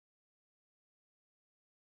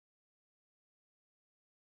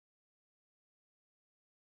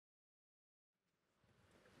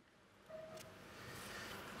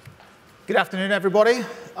Good afternoon, everybody.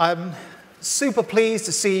 I'm super pleased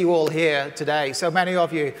to see you all here today. So many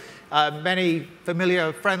of you, many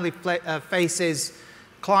familiar, friendly faces,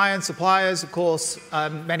 clients, suppliers, of course,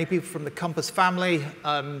 many people from the Compass family,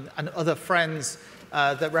 and other friends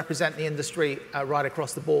that represent the industry right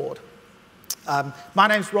across the board. My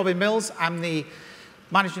name's Robin Mills. I'm the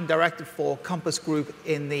Managing Director for Compass Group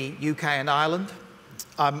in the UK and Ireland.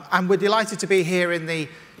 And we're delighted to be here in the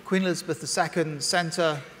Queen Elizabeth II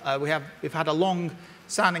Centre. We've had a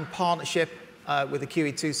long-standing partnership with the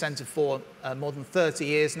QEII Centre for more than 30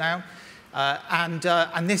 years now.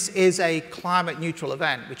 And this is a climate-neutral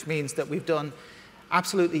event, which means that we've done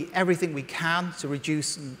absolutely everything we can to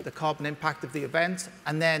reduce the carbon impact of the event.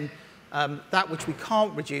 And then that which we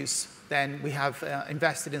can't reduce, then we have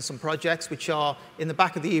invested in some projects which are in the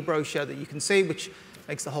back of the e-brochure that you can see, which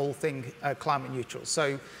makes the whole thing climate neutral.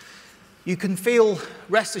 So you can feel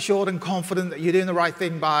rest assured and confident that you're doing the right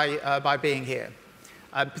thing by being here.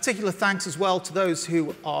 Particular thanks as well to those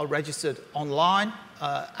who are registered online,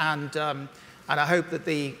 and I hope that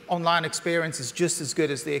the online experience is just as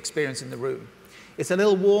good as the experience in the room. It's a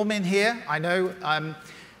little warm in here, I know.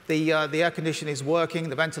 The air conditioning is working,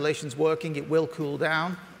 the ventilation's working, it will cool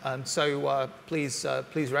down, so please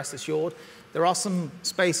rest assured. There are some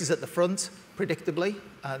spaces at the front, predictably,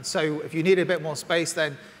 so if you need a bit more space,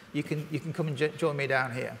 then you can come and join me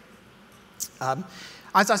down here.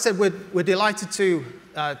 As I said, we're delighted to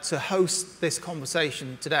host this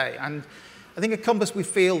conversation today. And I think at Compass we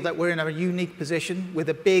feel that we're in a unique position with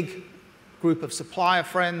a big group of supplier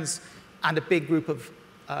friends and a big group of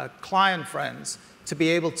client friends to be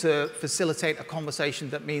able to facilitate a conversation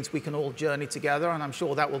that means we can all journey together. And I'm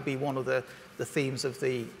sure that will be one of the themes of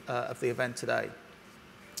the event today.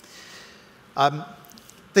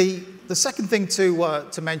 The second thing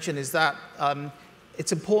to mention is that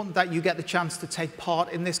it's important that you get the chance to take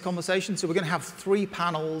part in this conversation. So we're going to have 3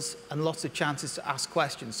 panels and lots of chances to ask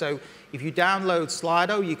questions. So if you download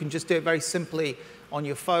Slido, you can just do it very simply on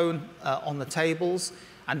your phone on the tables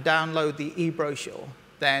and download the e-brochure.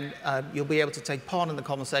 Then you'll be able to take part in the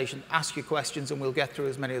conversation, ask your questions, and we'll get through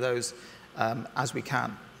as many of those as we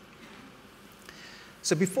can.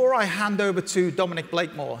 So before I hand over to Dominic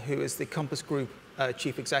Blakemore, who is the Compass Group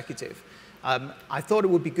Chief Executive, I thought it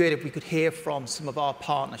would be good if we could hear from some of our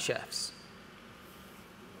partner chefs.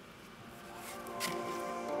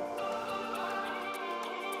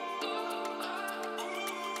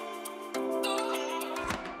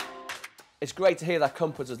 It's great to hear that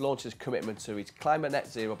Compass has launched its commitment to reach climate net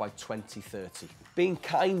zero by 2030. Being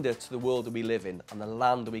kinder to the world that we live in and the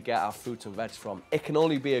land that we get our fruit and veg from, it can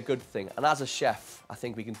only be a good thing. And as a chef, I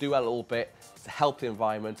think we can do a little bit to help the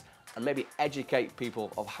environment and maybe educate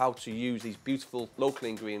people of how to use these beautiful local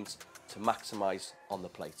ingredients to maximise on the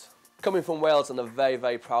plate. Coming from Wales and a very,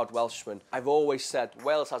 very proud Welshman, I've always said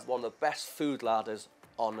Wales has one of the best food ladders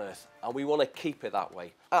on earth, and we want to keep it that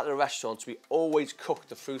way. At the restaurants, we always cook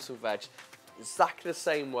the fruit and veg exactly the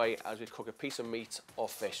same way as we cook a piece of meat or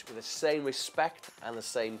fish, with the same respect and the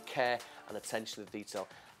same care and attention to detail.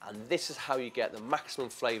 And this is how you get the maximum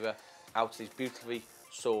flavour out of these beautifully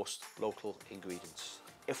sourced local ingredients.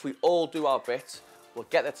 If we all do our bit, we'll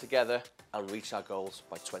get there together and reach our goals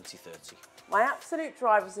by 2030. My absolute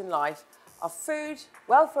drivers in life are food,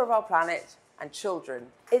 welfare of our planet, and children.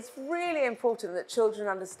 It's really important that children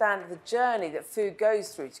understand the journey that food goes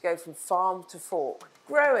through to go from farm to fork.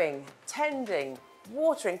 Growing, tending,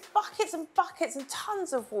 watering, buckets and buckets and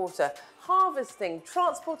tons of water, harvesting,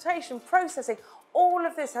 transportation, processing. All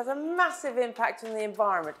of this has a massive impact on the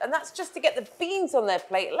environment, and that's just to get the beans on their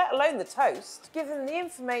plate, let alone the toast. Give them the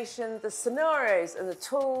information, the scenarios and the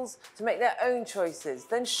tools to make their own choices,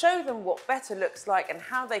 then show them what better looks like and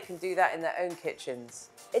how they can do that in their own kitchens.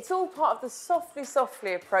 It's all part of the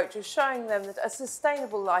softly approach of showing them that a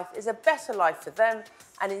sustainable life is a better life for them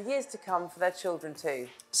and in years to come for their children too.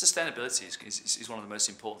 Sustainability is one of the most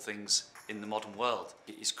important things in the modern world.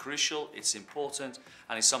 It is crucial, it's important,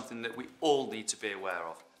 and it's something that we all need to be aware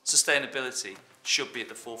of. Sustainability should be at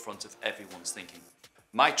the forefront of everyone's thinking.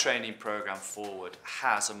 My training programme Forward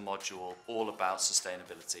has a module all about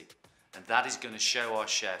sustainability, and that is going to show our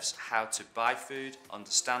chefs how to buy food,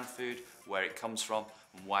 understand food, where it comes from,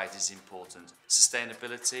 and why it is important.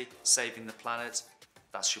 Sustainability, saving the planet,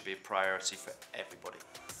 that should be a priority for everybody.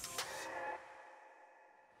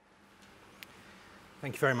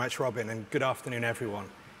 Thank you very much, Robin, and good afternoon, everyone.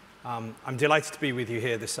 I'm delighted to be with you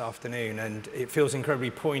here this afternoon, and it feels incredibly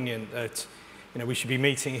poignant that we should be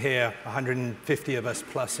meeting here, 150 of us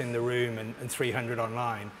plus in the room and 300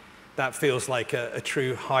 online. That feels like a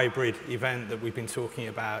true hybrid event that we've been talking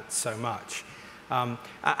about so much.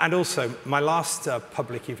 And also, my last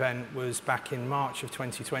public event was back in March of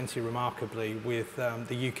 2020, remarkably, with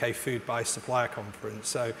the UK Food by Supplier Conference.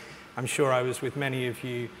 So I'm sure I was with many of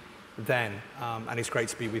you then, and it's great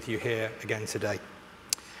to be with you here again today.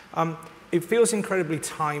 It feels incredibly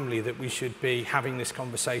timely that we should be having this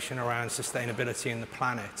conversation around sustainability and the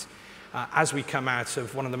planet as we come out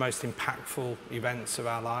of one of the most impactful events of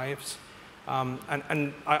our lives.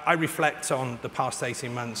 And I reflect on the past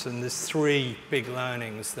 18 months, and there's three big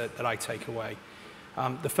learnings that I take away.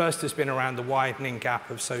 The first has been around the widening gap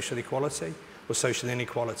of social equality, or social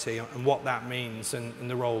inequality, and what that means, and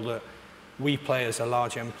the role that we play as a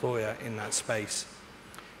large employer in that space.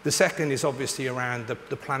 The second is obviously around the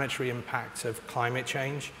planetary impact of climate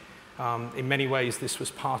change. In many ways, this was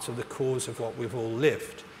part of the cause of what we've all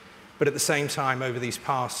lived. But at the same time, over these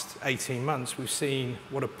past 18 months, we've seen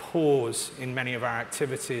what a pause in many of our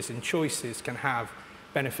activities and choices can have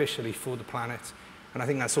beneficially for the planet. And I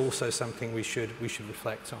think that's also something we should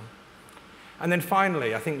reflect on. And then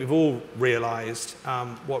finally, I think we've all realized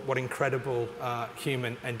what incredible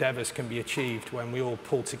human endeavors can be achieved when we all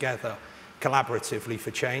pull together collaboratively for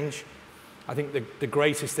change. I think the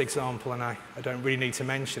greatest example, and I don't really need to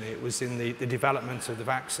mention it, was in the development of the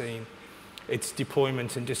vaccine, its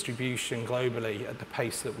deployment and distribution globally at the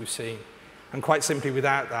pace that we've seen. And quite simply,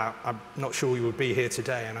 without that, I'm not sure we would be here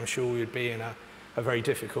today, and I'm sure we would be in a very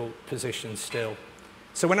difficult position still.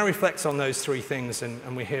 So when I reflect on those three things,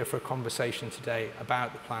 and we're here for a conversation today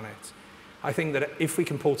about the planet, I think that if we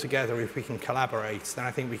can pull together, if we can collaborate, then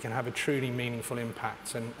I think we can have a truly meaningful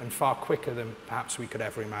impact, and far quicker than perhaps we could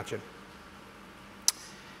ever imagine.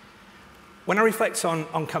 When I reflect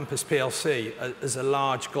on Compass PLC as a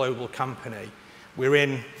large global company, we're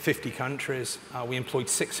in 50 countries. We employed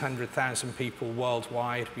 600,000 people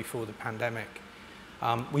worldwide before the pandemic.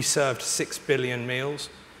 We served 6 billion meals,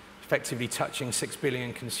 effectively touching 6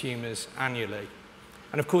 billion consumers annually.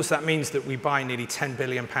 And of course, that means that we buy nearly 10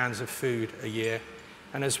 billion pounds of food a year.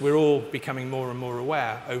 And as we're all becoming more and more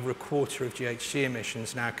aware, over a quarter of GHG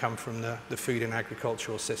emissions now come from the food and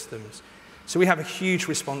agricultural systems. So we have a huge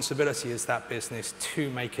responsibility as that business to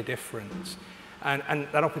make a difference. And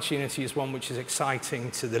that opportunity is one which is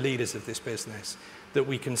exciting to the leaders of this business, that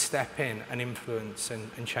we can step in and influence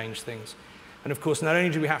and change things. And of course, not only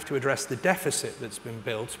do we have to address the deficit that's been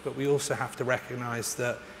built, but we also have to recognize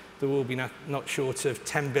that there will be not short of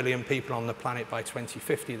 10 billion people on the planet by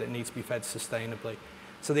 2050 that need to be fed sustainably.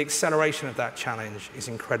 So the acceleration of that challenge is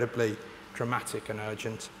incredibly dramatic and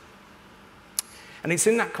urgent. And it's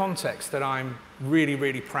in that context that I'm really,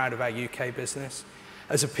 really proud of our UK business.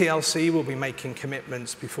 As a PLC, we'll be making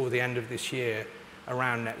commitments before the end of this year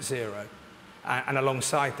around net zero. And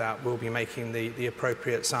alongside that, we'll be making the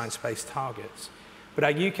appropriate science-based targets. But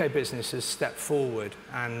our UK business has stepped forward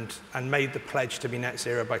and made the pledge to be net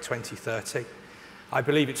zero by 2030. I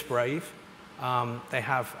believe it's brave. They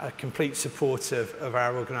have a complete support of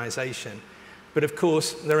our organisation. But of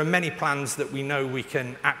course, there are many plans that we know we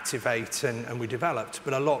can activate and we developed,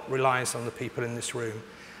 but a lot relies on the people in this room,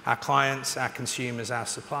 our clients, our consumers, our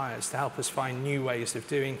suppliers, to help us find new ways of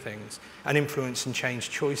doing things and influence and change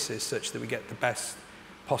choices such that we get the best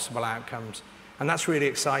possible outcomes. And that's really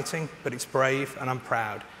exciting, but it's brave, and I'm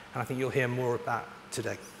proud. And I think you'll hear more of that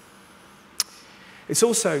today. This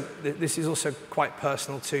is also quite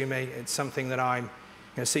personal to me. It's something that I'm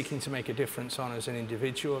seeking to make a difference on as an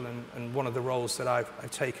individual, and one of the roles that I've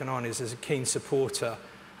taken on is as a keen supporter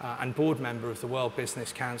and board member of the World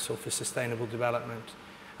Business Council for Sustainable Development.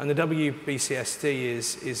 And the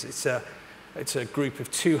WBCSD it's a group of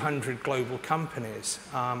 200 global companies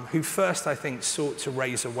who first, I think, sought to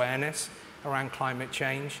raise awareness around climate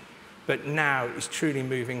change, but now is truly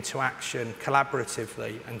moving to action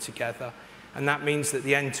collaboratively and together. And that means that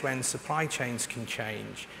the end-to-end supply chains can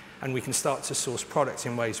change, and we can start to source products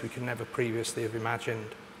in ways we could never previously have imagined.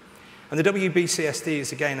 And the WBCSD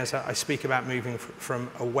is, again, as I speak about moving from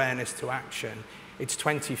awareness to action, its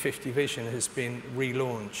 2050 vision has been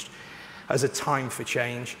relaunched as a time for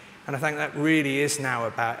change. And I think that really is now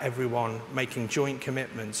about everyone making joint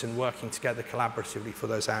commitments and working together collaboratively for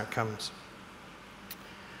those outcomes.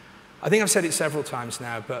 I think I've said it several times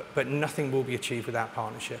now, but nothing will be achieved without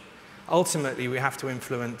partnership. Ultimately, we have to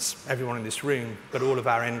influence everyone in this room, but all of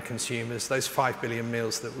our end consumers, those 5 billion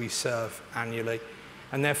meals that we serve annually.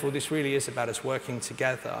 And therefore, this really is about us working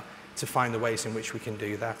together to find the ways in which we can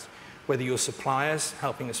do that. Whether you're suppliers,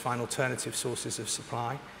 helping us find alternative sources of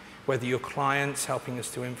supply, whether you're clients, helping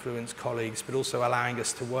us to influence colleagues, but also allowing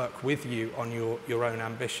us to work with you on your own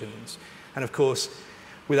ambitions. And of course,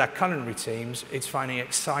 with our culinary teams, it's finding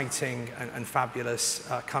exciting and fabulous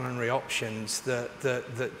culinary options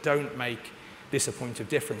that don't make this a point of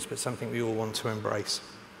difference, but something we all want to embrace.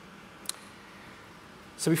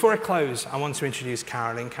 So before I close, I want to introduce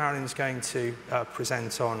Carolyn. Carolyn's going to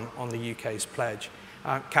present on the UK's pledge.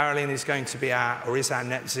 Carolyn is going to be is our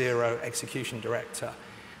Net Zero Execution Director,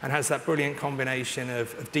 and has that brilliant combination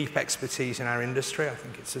of deep expertise in our industry. I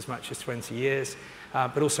think it's as much as 20 years,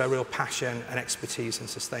 but also a real passion and expertise in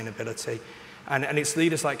sustainability. And it's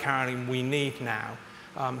leaders like Carolyn we need now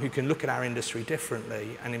who can look at our industry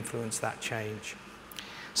differently and influence that change.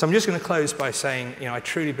 So I'm just going to close by saying, I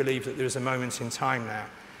truly believe that there is a moment in time now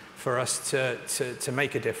for us to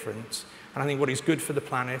make a difference. And I think what is good for the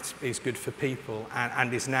planet is good for people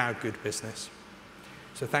and is now good business.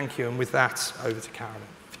 So thank you, and with that, over to Carolyn.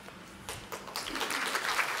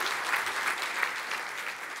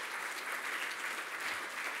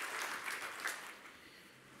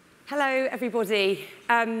 Hello, everybody.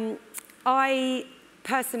 I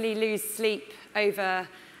personally lose sleep over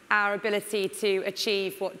our ability to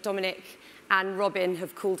achieve what Dominic and Robin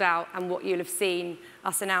have called out and what you'll have seen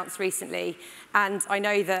us announce recently. And I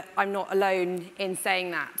know that I'm not alone in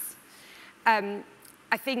saying that.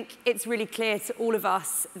 I think it's really clear to all of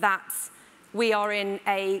us that we are in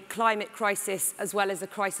a climate crisis as well as a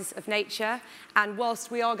crisis of nature. And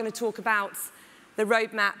whilst we are going to talk about the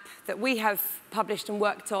roadmap that we have published and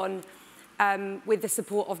worked on with the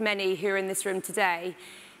support of many who are in this room today,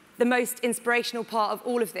 the most inspirational part of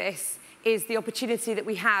all of this is the opportunity that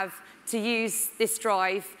we have to use this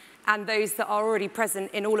drive and those that are already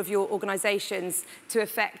present in all of your organisations to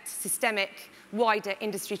affect systemic, wider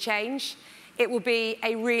industry change. It will be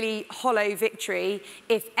a really hollow victory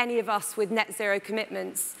if any of us with net zero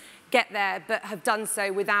commitments get there, but have done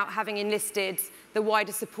so without having enlisted the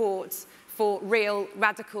wider support for real,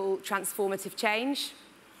 radical, transformative change.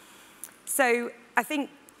 So I think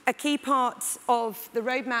a key part of the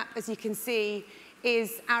roadmap, as you can see,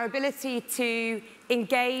 is our ability to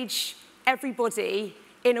engage everybody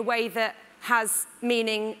in a way that has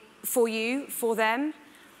meaning for you, for them.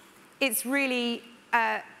 It's really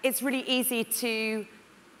easy to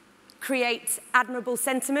create admirable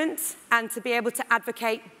sentiment and to be able to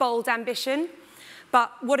advocate bold ambition.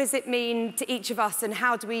 But what does it mean to each of us, and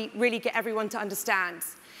how do we really get everyone to understand?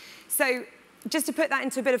 So just to put that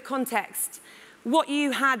into a bit of context, what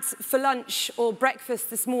you had for lunch or breakfast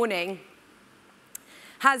this morning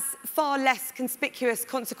has far less conspicuous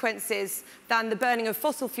consequences than the burning of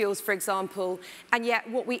fossil fuels, for example, and yet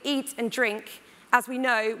what we eat and drink, as we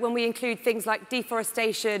know, when we include things like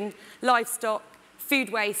deforestation, livestock,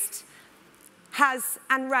 food waste, has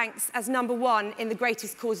and ranks as #1 in the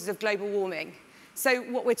greatest causes of global warming. So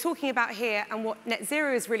what we're talking about here, and what net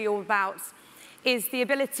zero is really all about, is the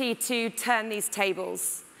ability to turn these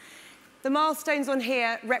tables. The milestones on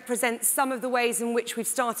here represent some of the ways in which we've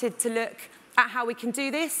started to look at how we can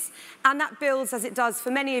do this, and that builds, as it does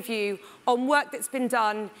for many of you, on work that's been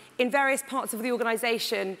done in various parts of the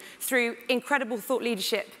organisation through incredible thought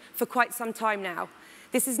leadership for quite some time now.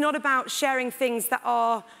 This is not about sharing things that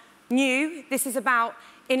are new. This is about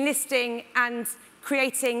enlisting and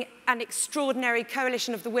creating an extraordinary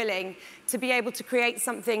coalition of the willing to be able to create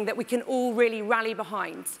something that we can all really rally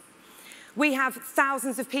behind. We have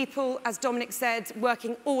thousands of people, as Dominic said,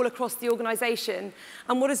 working all across the organisation.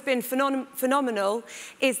 And what has been phenomenal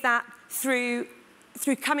is that through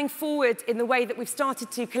coming forward in the way that we've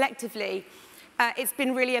started to collectively, it's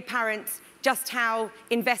been really apparent just how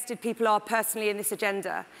invested people are personally in this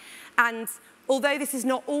agenda. And although this is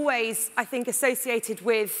not always, I think, associated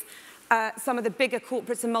with some of the bigger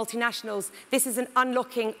corporates and multinationals, this is an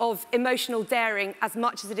unlocking of emotional daring as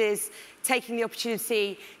much as it is taking the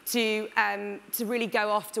opportunity to really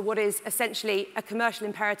go after what is essentially a commercial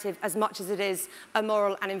imperative as much as it is a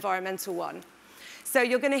moral and environmental one. So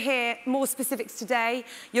you're going to hear more specifics today.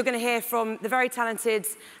 You're going to hear from the very talented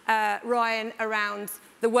Ryan around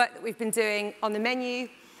the work that we've been doing on the menu.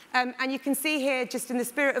 And you can see here, just in the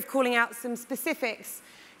spirit of calling out some specifics,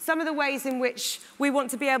 some of the ways in which we want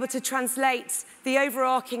to be able to translate the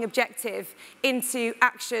overarching objective into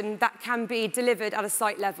action that can be delivered at a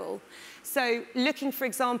site level. So looking, for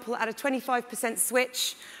example, at a 25%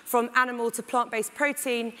 switch from animal to plant-based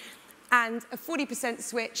protein and a 40%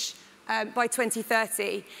 switch by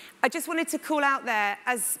 2030. I just wanted to call out there,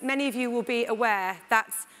 as many of you will be aware,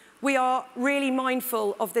 that we are really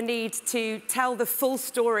mindful of the need to tell the full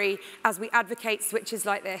story as we advocate switches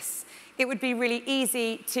like this. It would be really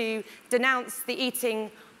easy to denounce the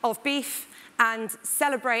eating of beef and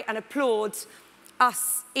celebrate and applaud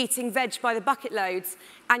us eating veg by the bucket loads,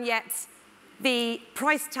 and yet the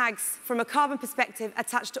price tags from a carbon perspective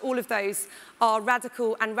attached to all of those are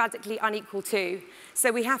radical and radically unequal too.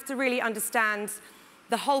 So we have to really understand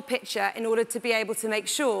the whole picture in order to be able to make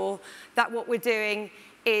sure that what we're doing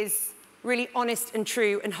is really honest and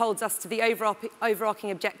true and holds us to the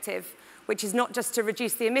overarching objective, which is not just to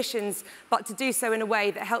reduce the emissions, but to do so in a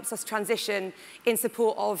way that helps us transition in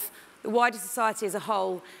support of the wider society as a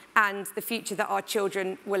whole and the future that our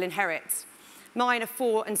children will inherit. Mine are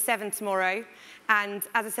 4 and 7 tomorrow, and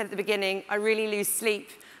as I said at the beginning, I really lose sleep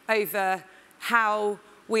over how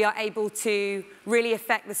we are able to really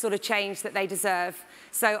affect the sort of change that they deserve.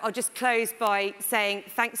 So I'll just close by saying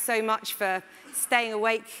thanks so much for staying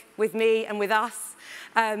awake with me and with us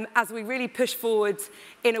as we really push forward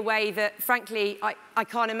in a way that, frankly, I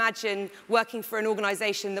can't imagine working for an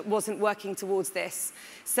organisation that wasn't working towards this.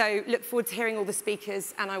 So look forward to hearing all the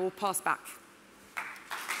speakers, and I will pass back.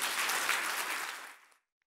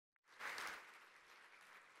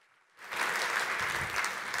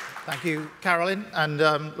 Thank you, Carolyn, and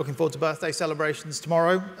looking forward to birthday celebrations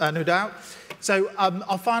tomorrow, no doubt. So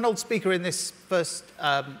our final speaker in this first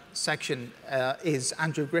section is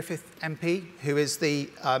Andrew Griffith MP, who is the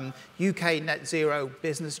UK Net Zero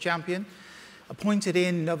Business Champion. Appointed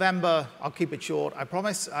in November, I'll keep it short, I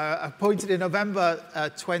promise, appointed in November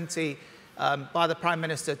 20 by the Prime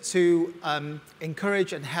Minister to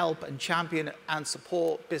encourage and help and champion and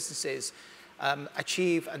support businesses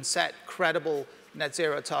achieve and set credible net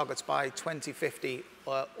zero targets by 2050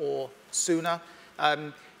 or sooner.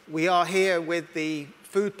 We are here with the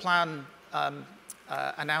food plan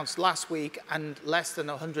announced last week and less than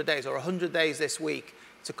 100 days, or 100 days this week,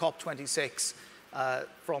 to COP26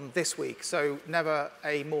 from this week. So never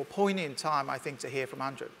a more poignant time, I think, to hear from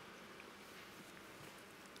Andrew.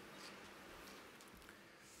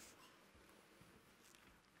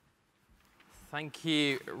 Thank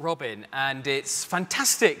you, Robin. And it's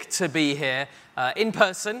fantastic to be here in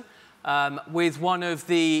person with one of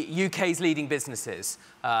the UK's leading businesses.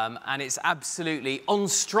 And it's absolutely on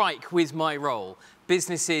strike with my role.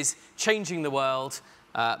 Businesses changing the world,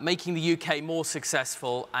 making the UK more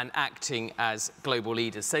successful and acting as global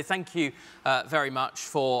leaders. So thank you very much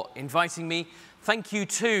for inviting me. Thank you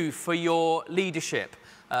too for your leadership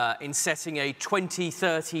in setting a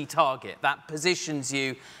 2030 target. That positions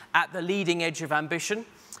you at the leading edge of ambition,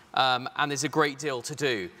 and there's a great deal to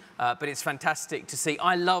do. But it's fantastic to see.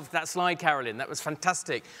 I loved that slide, Carolyn. That was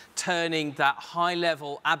fantastic, turning that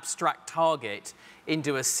high-level abstract target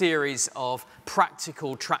into a series of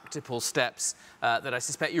practical, tractable steps that I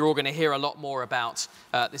suspect you're all going to hear a lot more about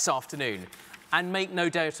this afternoon. And make no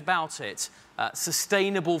doubt about it,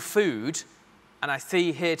 sustainable food, and I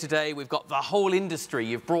see here today we've got the whole industry,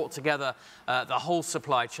 you've brought together the whole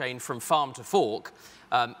supply chain from farm to fork,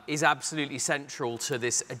 is absolutely central to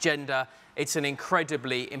this agenda. It's an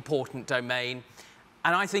incredibly important domain,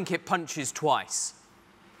 and I think it punches twice.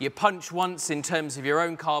 You punch once in terms of your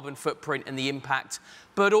own carbon footprint and the impact,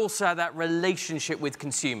 but also that relationship with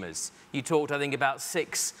consumers. You talked, I think, about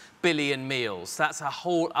 6 billion meals. That's a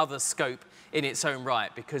whole other scope in its own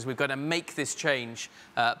right, because we've got to make this change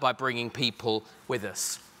by bringing people with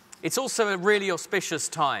us. It's also a really auspicious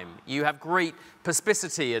time. You have great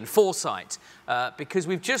perspicacity and foresight because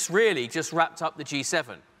we've just wrapped up the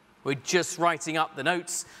G7. We're just writing up the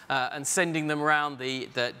notes and sending them around the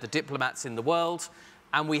diplomats in the world.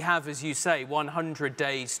 And we have, as you say, 100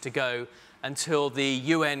 days to go until the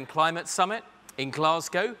UN Climate Summit in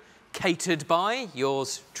Glasgow, catered by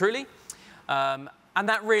yours truly. And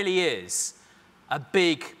that really is a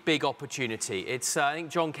big, big opportunity. It's, I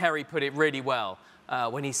think John Kerry put it really well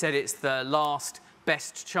when he said it's the last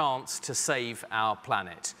best chance to save our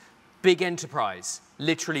planet. Big enterprise,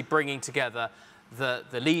 literally bringing together the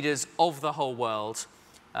leaders of the whole world.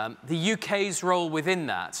 The UK's role within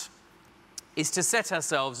that is to set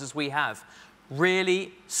ourselves, as we have,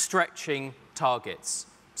 really stretching targets.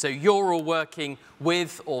 So you're all working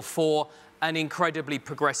with or for an incredibly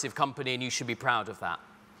progressive company, and you should be proud of that.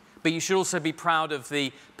 But you should also be proud of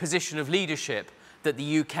the position of leadership that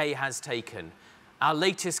the UK has taken. Our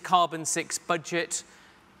latest Carbon 6 budget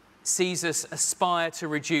sees us aspire to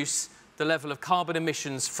reduce the level of carbon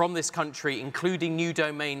emissions from this country, including new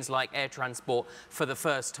domains like air transport, for the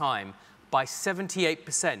first time, by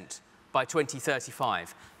 78% by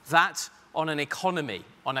 2035. That on an economy,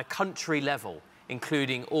 on a country level,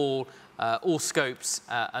 including all scopes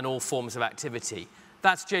and all forms of activity.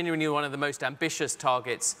 That's genuinely one of the most ambitious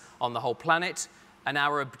targets on the whole planet, and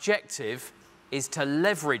our objective is to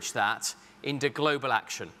leverage that into global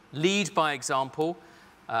action. Lead by example,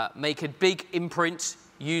 make a big imprint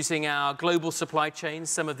using our global supply chains.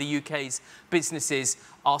 Some of the UK's businesses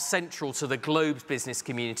are central to the globe's business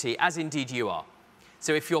community, as indeed you are.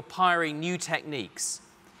 So if you're pioneering new techniques,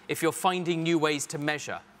 if you're finding new ways to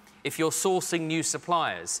measure, if you're sourcing new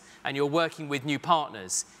suppliers and you're working with new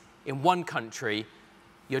partners in one country,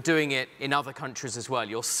 you're doing it in other countries as well.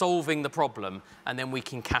 You're solving the problem, and then we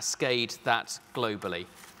can cascade that globally.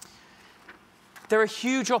 There are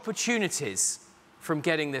huge opportunities from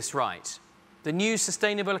getting this right. The new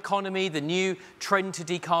sustainable economy, the new trend to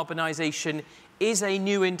decarbonisation is a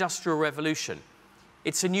new industrial revolution.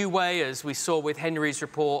 It's a new way, as we saw with Henry's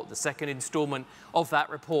report, the second instalment of that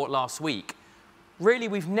report last week. Really,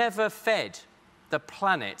 we've never fed the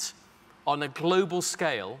planet on a global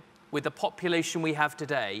scale with the population we have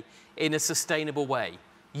today in a sustainable way.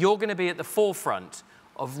 You're going to be at the forefront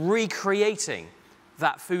of recreating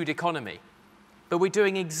that food economy. But we're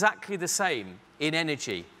doing exactly the same in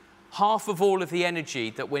energy. Half of all of the energy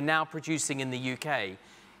that we're now producing in the UK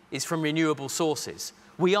is from renewable sources.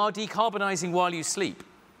 We are decarbonising while you sleep.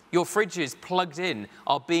 Your fridges plugged in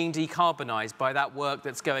are being decarbonised by that work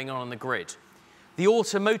that's going on the grid. The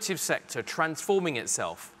automotive sector transforming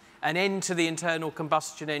itself, an end to the internal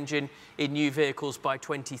combustion engine in new vehicles by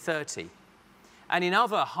 2030. And in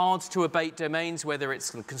other hard-to-abate domains, whether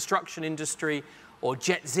it's the construction industry or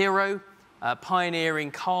Jet Zero,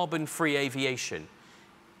 pioneering carbon-free aviation,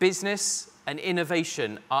 business and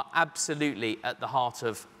innovation are absolutely at the heart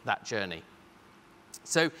of that journey.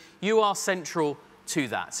 So you are central to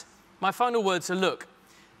that. My final words are, look,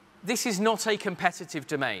 this is not a competitive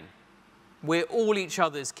domain. We're all each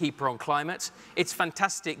other's keeper on climate. It's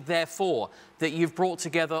fantastic, therefore, that you've brought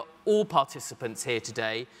together all participants here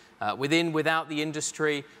today, within, without the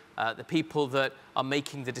industry, the people that are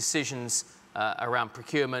making the decisions around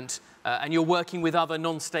procurement, and you're working with other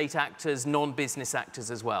non-state actors, non-business actors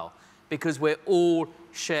as well, because we're all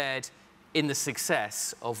shared in the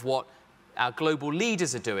success of what our global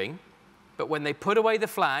leaders are doing. But when they put away the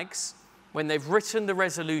flags, when they've written the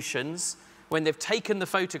resolutions, when they've taken the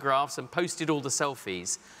photographs and posted all the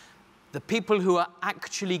selfies, the people who are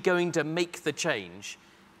actually going to make the change,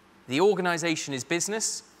 the organisation is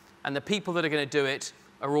business, and the people that are going to do it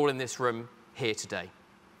are all in this room here today.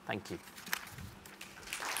 Thank you.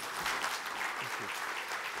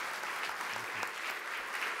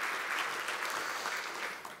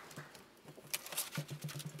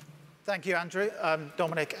 Thank you, Andrew,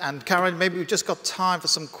 Dominic and Karen. Maybe we've just got time for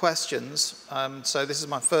some questions. So this is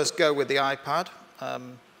my first go with the iPad.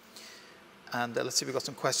 And let's see if we've got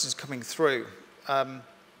some questions coming through.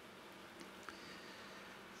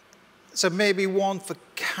 So maybe one for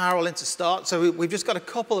Carolyn to start. So we've just got a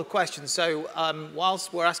couple of questions. So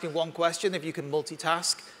whilst we're asking one question, if you can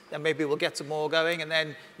multitask, then maybe we'll get some more going, and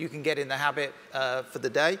then you can get in the habit for the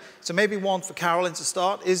day. So maybe one for Carolyn to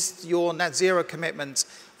start. Is your net zero commitment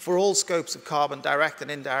for all scopes of carbon, direct and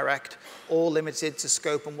indirect, all limited to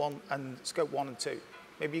scope 1 and 2?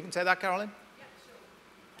 Maybe you can say that, Carolyn? Yeah,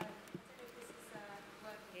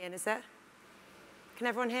 sure. Is that? Can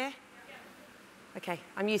everyone hear? Yeah. Okay,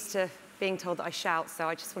 I'm used to being told that I shout, so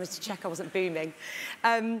I just wanted to check I wasn't booming.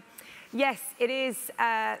 Yes, it is.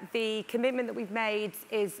 The commitment that we've made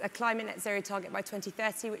is a climate net zero target by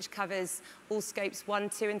 2030, which covers all scopes 1,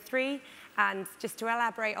 2, and 3. And just to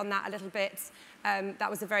elaborate on that a little bit, that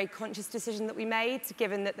was a very conscious decision that we made,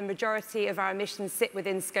 given that the majority of our emissions sit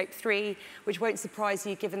within scope 3, which won't surprise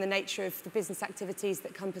you given the nature of the business activities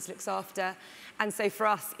that Compass looks after. And so for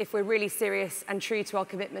us, if we're really serious and true to our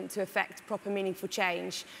commitment to effect proper, meaningful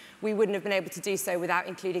change, we wouldn't have been able to do so without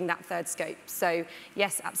including that third scope. So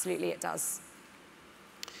yes, absolutely it does.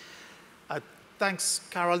 Thanks,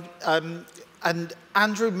 Carol. And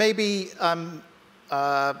Andrew, maybe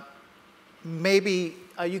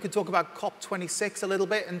you could talk about COP26 a little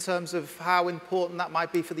bit in terms of how important that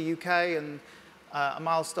might be for the UK and a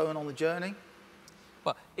milestone on the journey.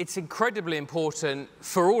 Well, it's incredibly important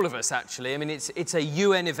for all of us, actually. I mean, it's a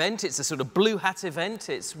UN event. It's a sort of blue hat event.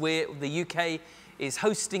 It's where the UK is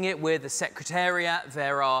hosting it. We're the secretariat.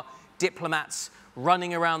 There are diplomats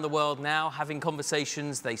running around the world now, having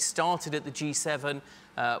conversations. They started at the G7,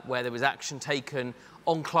 where there was action taken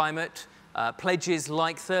on climate. Pledges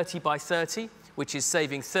like 30 by 30, which is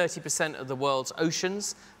saving 30% of the world's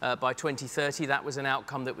oceans by 2030. That was an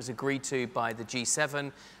outcome that was agreed to by the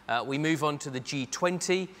G7. We move on to the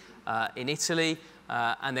G20 in Italy,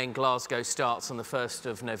 and then Glasgow starts on the 1st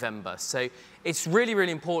of November. So it's really,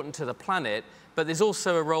 really important to the planet, but there's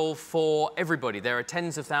also a role for everybody. There are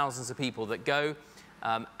tens of thousands of people that go,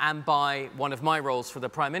 and one of my roles for the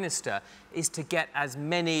Prime Minister is to get as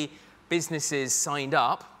many businesses signed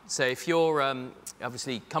up. So if you're,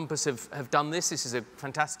 obviously Compass have done this, this is a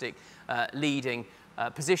fantastic leading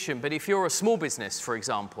position, but if you're a small business, for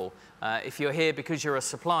example, if you're here because you're a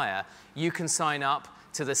supplier, you can sign up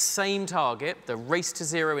to the same target, the Race to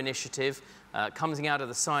Zero initiative, Coming out of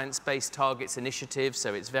the Science-Based Targets Initiative,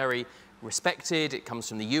 so it's very respected. It comes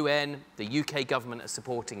from the UN. The UK government are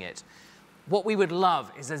supporting it. What we would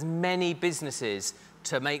love is as many businesses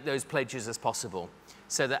to make those pledges as possible,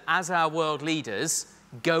 so that as our world leaders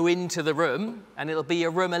go into the room, and it'll be a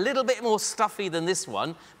room a little bit more stuffy than this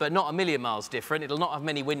one, but not a million miles different. It'll not have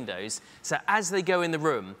many windows. So as they go in the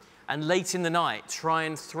room and late in the night try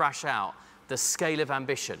and thrash out the scale of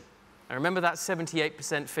ambition. And remember that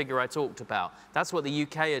 78% figure I talked about? That's what the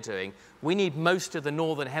UK are doing. We need most of the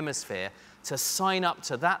Northern Hemisphere to sign up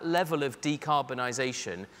to that level of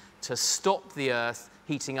decarbonisation to stop the Earth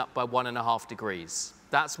heating up by 1.5 degrees.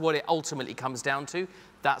 That's what it ultimately comes down to.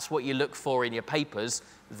 That's what you look for in your papers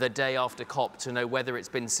the day after COP to know whether it's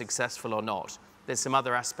been successful or not. There's some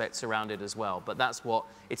other aspects around it as well, but that's what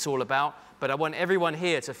it's all about. But I want everyone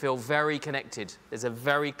here to feel very connected. There's a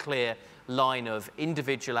very clear line of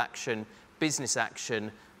individual action, business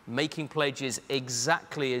action, making pledges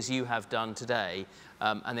exactly as you have done today,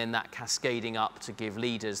 and then that cascading up to give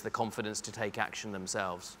leaders the confidence to take action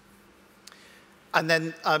themselves. And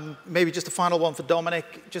then maybe just a final one for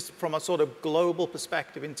Dominic, just from a sort of global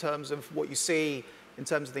perspective in terms of what you see in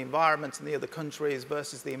terms of the environment in the other countries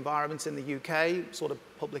versus the environment in the UK, sort of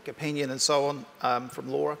public opinion and so on, from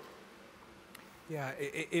Laura. Yeah,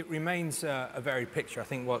 it remains a varied picture. I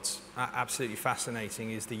think what's absolutely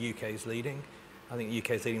fascinating is the UK is leading. I think the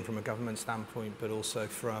UK is leading from a government standpoint, but also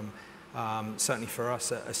from, certainly for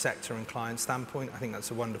us, a sector and client standpoint. I think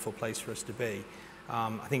that's a wonderful place for us to be.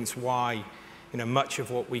 I think it's why much of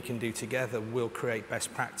what we can do together will create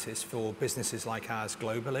best practice for businesses like ours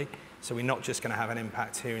globally. So we're not just going to have an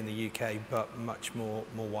impact here in the UK, but much more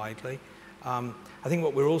widely. I think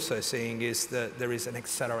what we're also seeing is that there is an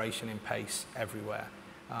acceleration in pace everywhere.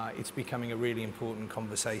 It's becoming a really important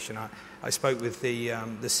conversation. I spoke with the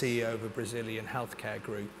CEO of a Brazilian healthcare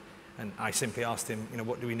group, and I simply asked him,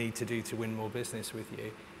 what do we need to do to win more business with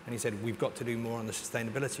you? And he said, we've got to do more on the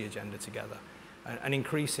sustainability agenda together. And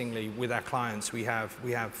increasingly with our clients, we have,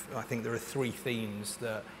 I think there are 3 themes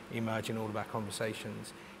that emerge in all of our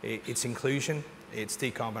conversations. It's inclusion, it's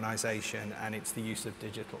decarbonisation, and it's the use of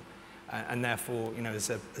digital. And therefore,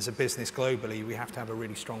 as a business globally, we have to have a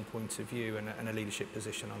really strong point of view and a leadership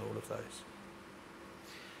position on all of those.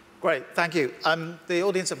 Great, thank you. The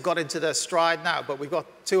audience have got into their stride now, but we've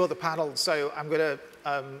got 2 other panels, so I'm going to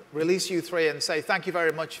release you 3 and say thank you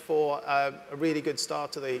very much for a really good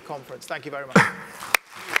start to the conference. Thank you very much.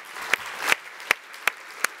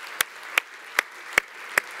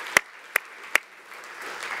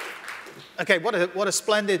 Okay, what a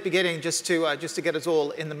splendid beginning just to get us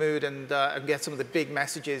all in the mood and get some of the big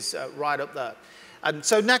messages right up there. And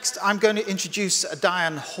so next, I'm going to introduce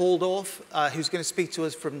Diane Holdorf, who's going to speak to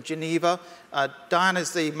us from Geneva. Diane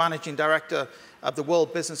is the Managing Director of the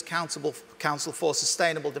World Business Council for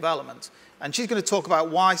Sustainable Development. And she's going to talk about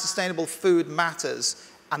why sustainable food matters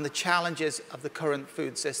and the challenges of the current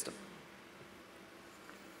food system.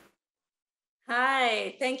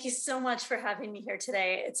 Hi, thank you so much for having me here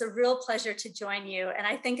today. It's a real pleasure to join you. And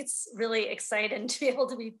I think it's really exciting to be able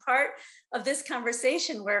to be part of this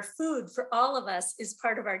conversation where food for all of us is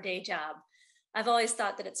part of our day job. I've always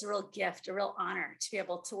thought that it's a real gift, a real honor to be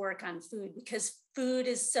able to work on food because food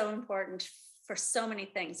is so important for so many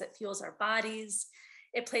things. It fuels our bodies.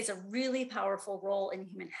 It plays a really powerful role in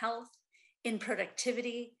human health, in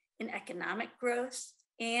productivity, in economic growth,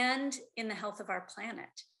 and in the health of our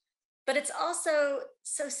planet. But it's also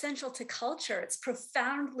so central to culture. It's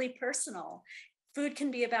profoundly personal. Food can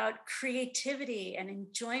be about creativity and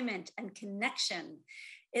enjoyment and connection.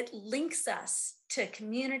 It links us to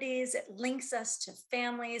communities. It links us to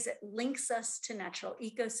families. It links us to natural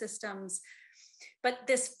ecosystems. But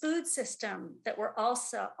this food system that we're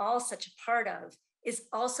also all such a part of is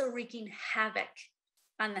also wreaking havoc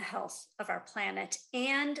on the health of our planet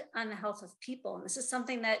and on the health of people. And this is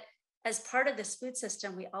something that as part of this food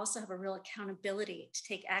system, we also have a real accountability to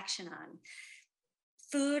take action on.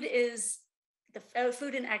 The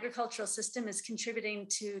food and agricultural system is contributing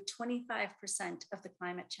to 25% of the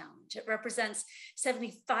climate challenge. It represents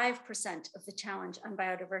 75% of the challenge on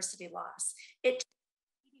biodiversity loss. It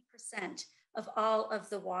 80% of all of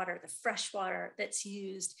the water, the fresh water that's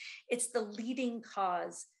used. It's the leading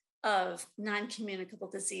cause of non-communicable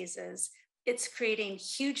diseases. It's creating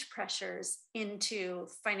huge pressures into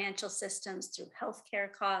financial systems through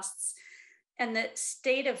healthcare costs. And the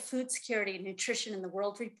State of Food Security and Nutrition in the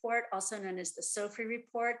World report, also known as the SOFRI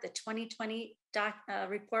report, the 2020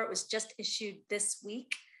 report was just issued this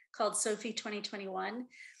week, called SOFI 2021.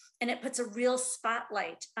 And it puts a real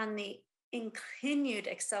spotlight on the continued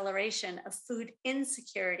acceleration of food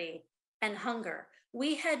insecurity and hunger.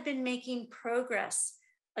 We had been making progress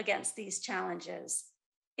against these challenges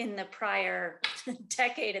in the prior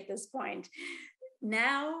decade at this point.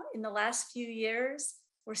 Now, in the last few years,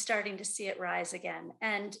 we're starting to see it rise again.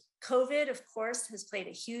 And COVID, of course, has played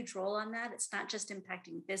a huge role on that. It's not just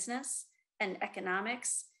impacting business and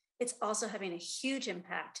economics, it's also having a huge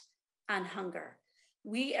impact on hunger.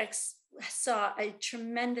 We saw a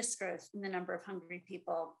tremendous growth in the number of hungry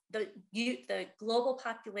people. The global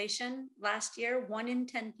population last year, 1 in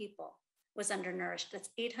 10 people was undernourished. That's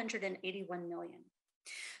 881 million.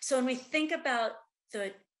 So when we think about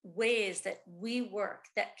the ways that we work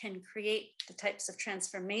that can create the types of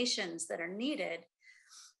transformations that are needed,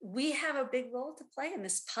 we have a big role to play in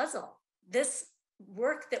this puzzle. This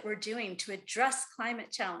work that we're doing to address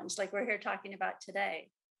climate challenge, like we're here talking about today,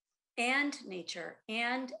 and nature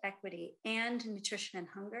and equity and nutrition and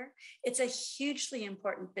hunger, it's a hugely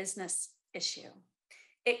important business issue.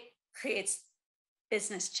 It creates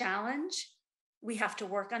business challenge. We have to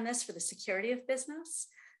work on this for the security of business,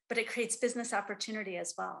 but it creates business opportunity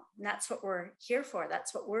as well. And that's what we're here for.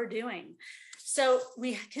 That's what we're doing. So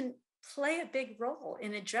we can play a big role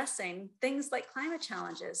in addressing things like climate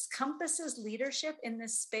challenges. Compass's leadership in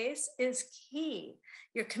this space is key.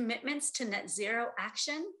 Your commitments to net zero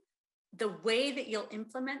action, the way that you'll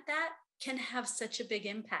implement that can have such a big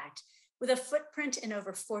impact. With a footprint in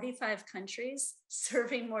over 45 countries,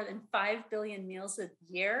 serving more than 5 billion meals a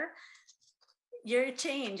year, your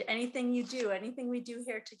change, anything you do, anything we do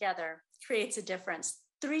here together creates a difference.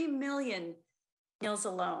 3 million meals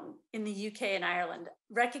alone in the UK and Ireland,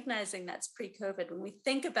 recognizing that's pre-COVID. When we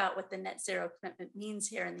think about what the net zero commitment means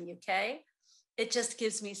here in the UK, it just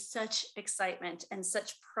gives me such excitement and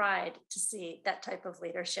such pride to see that type of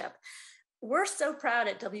leadership. We're so proud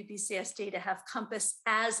at WBCSD to have Compass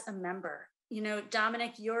as a member. You know,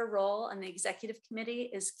 Dominic, your role on the executive committee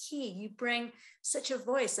is key. You bring such a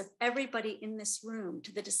voice of everybody in this room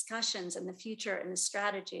to the discussions and the future and the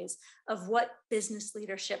strategies of what business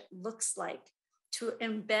leadership looks like to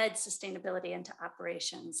embed sustainability into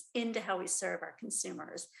operations, into how we serve our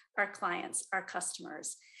consumers, our clients, our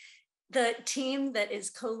customers. The team that is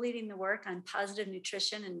co-leading the work on positive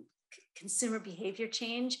nutrition and consumer behavior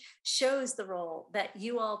change shows the role that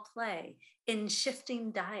you all play in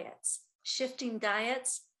shifting diets,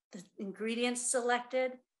 the ingredients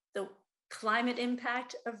selected, the climate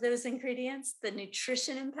impact of those ingredients, the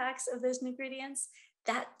nutrition impacts of those ingredients.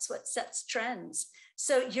 That's what sets trends.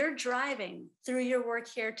 So you're driving through your work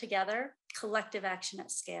here together, collective action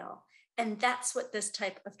at scale. And that's what this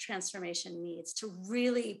type of transformation needs to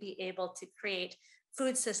really be able to create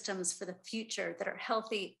food systems for the future that are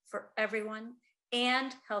healthy for everyone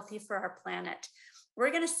and healthy for our planet.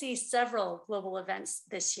 We're going to see several global events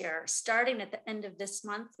this year, starting at the end of this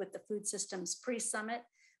month with the Food Systems Pre-Summit,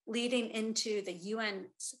 leading into the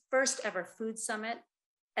UN's first ever food summit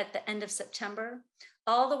at the end of September,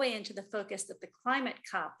 all the way into the focus of the Climate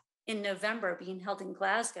COP in November being held in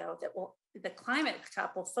Glasgow. The Climate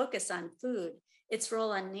COP will focus on food, its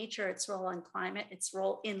role on nature, its role on climate, its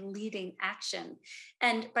role in leading action.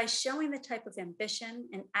 And by showing the type of ambition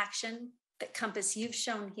and action that Compass you've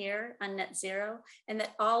shown here on net zero, and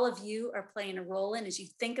that all of you are playing a role in as you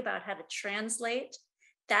think about how to translate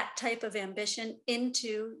that type of ambition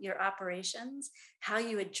into your operations, how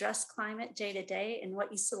you address climate day to day and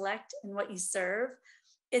what you select and what you serve,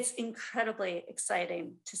 it's incredibly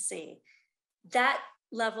exciting to see. That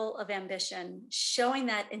level of ambition, showing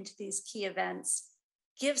that into these key events,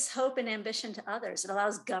 gives hope and ambition to others. It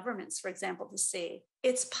allows governments, for example, to see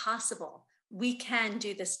it's possible. We can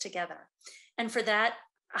do this together. And for that,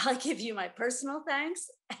 I'll give you my personal thanks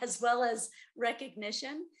as well as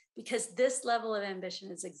recognition, because this level of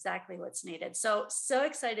ambition is exactly what's needed. So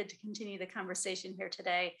excited to continue the conversation here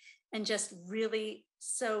today, and just really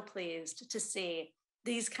so pleased to see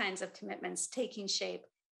these kinds of commitments taking shape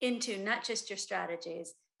into not just your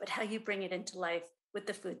strategies, but how you bring it into life with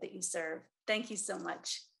the food that you serve. Thank you so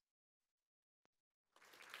much.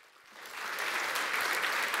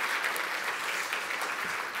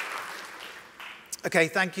 Okay,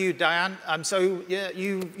 thank you, Diane. So yeah,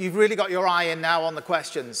 you've really got your eye in now on the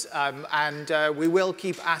questions, and we will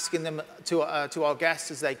keep asking them to our guests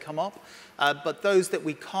as they come up. But those that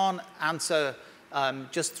we can't answer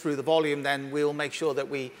just through the volume, then we'll make sure that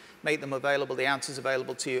we make them available, the answers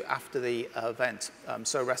available to you after the event.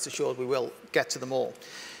 So rest assured we will get to them all.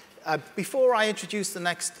 Before I introduce the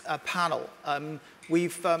next panel,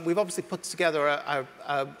 we've obviously put together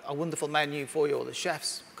a wonderful menu for you. The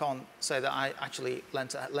chefs can't say that I actually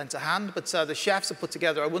lent a hand, but the chefs have put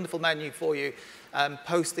together a wonderful menu for you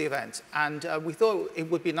post the event. And we thought it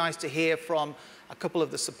would be nice to hear from a couple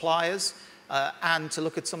of the suppliers and to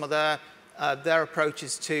look at some of their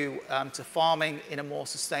approaches to farming in a more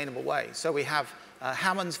sustainable way. So we have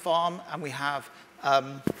Hammond's Farm, and we have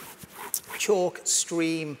Chalk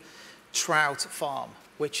Stream Trout Farm,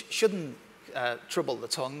 which shouldn't trouble the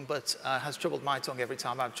tongue, but has troubled my tongue every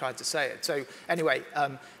time I've tried to say it. So anyway,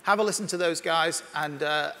 have a listen to those guys, and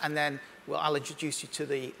then I'll introduce you to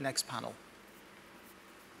the next panel.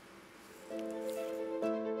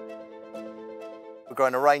 We're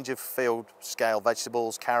growing a range of field-scale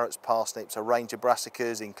vegetables, carrots, parsnips, a range of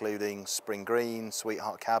brassicas, including spring green,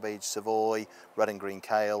 sweetheart cabbage, Savoy, red and green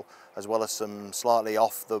kale, as well as some slightly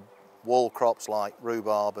off-the-wall crops like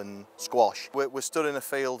rhubarb and squash. We're stood in a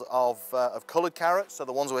field of coloured carrots, so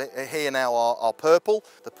the ones we're here now are purple.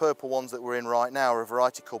 The purple ones that we're in right now are a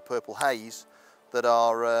variety called Purple Haze that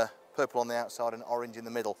are purple on the outside and orange in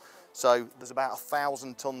the middle. So there's about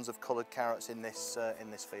 1,000 tonnes of coloured carrots in this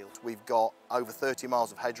field. We've got over 30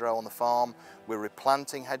 miles of hedgerow on the farm. We're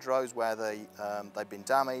replanting hedgerows where they've been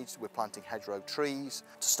damaged. We're planting hedgerow trees.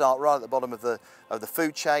 To start right at the bottom of the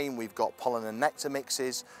food chain, we've got pollen and nectar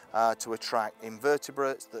mixes to attract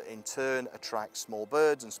invertebrates that in turn attract small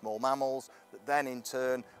birds and small mammals that then in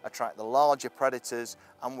turn attract the larger predators,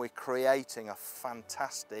 and we're creating a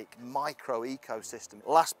fantastic micro ecosystem.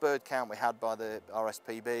 Last bird count we had by the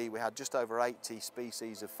RSPB, we had just over 80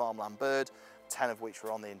 species of farmland bird, 10 of which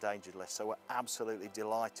were on the endangered list. So we're absolutely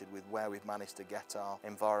delighted with where we've managed to get our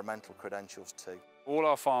environmental credentials to. All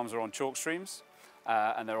our farms are on chalk streams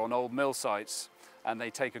and they're on old mill sites, and they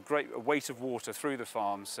take a great weight of water through the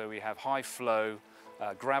farms, so we have high flow,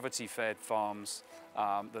 gravity-fed farms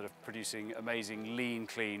that are producing amazing, lean,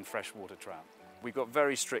 clean, freshwater trout. We've got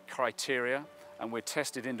very strict criteria, and we're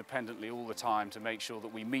tested independently all the time to make sure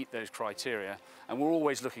that we meet those criteria, and we're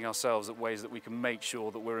always looking ourselves at ways that we can make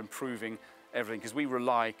sure that we're improving everything, because we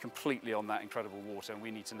rely completely on that incredible water, and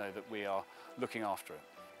we need to know that we are looking after it.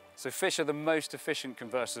 So fish are the most efficient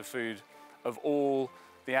converters of food of all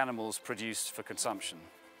the animals produced for consumption,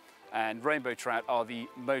 and rainbow trout are the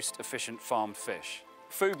most efficient farmed fish.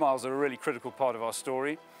 Food miles are a really critical part of our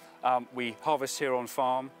story. We harvest here on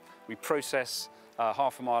farm, we process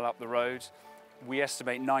half a mile up the road. We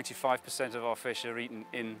estimate 95% of our fish are eaten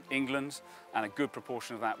in England, and a good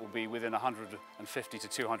proportion of that will be within 150 to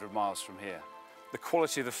 200 miles from here. The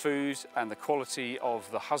quality of the food and the quality of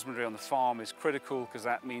the husbandry on the farm is critical, because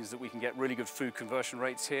that means that we can get really good food conversion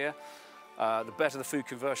rates here. The better the food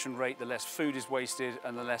conversion rate, the less food is wasted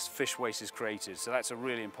and the less fish waste is created. So that's a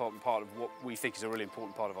really important part of what we think is a really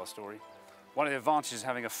important part of our story. One of the advantages of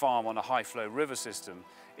having a farm on a high flow river system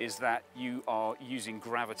is that you are using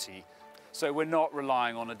gravity. So we're not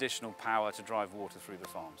relying on additional power to drive water through the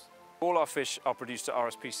farms. All our fish are produced to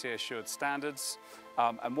RSPCA assured standards,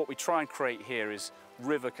 and what we try and create here is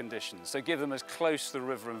river conditions. So give them as close to the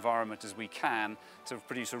river environment as we can to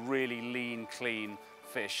produce a really lean, clean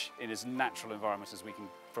fish in as natural environment as we can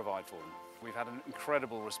provide for them. We've had an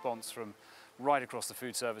incredible response from right across the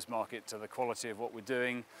food service market to the quality of what we're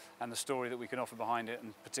doing and the story that we can offer behind it,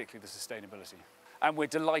 and particularly the sustainability. And we're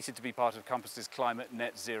delighted to be part of Compass's climate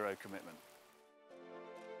net zero commitment.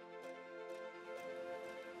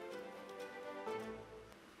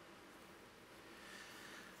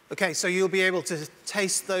 Okay, so you'll be able to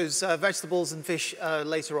taste those vegetables and fish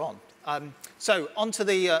later on. So onto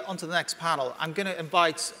the next panel. I'm going to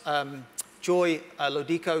invite Joy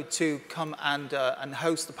Lodico to come and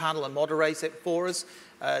host the panel and moderate it for us.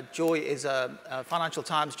 Joy is a Financial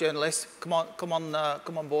Times journalist. Come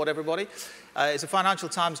on board, everybody. Is a Financial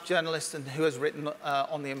Times journalist and who has written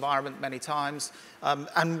on the environment many times.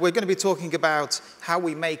 And we're going to be talking about how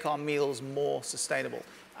we make our meals more sustainable.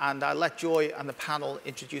 And I'll let Joy and the panel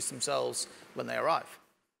introduce themselves when they arrive.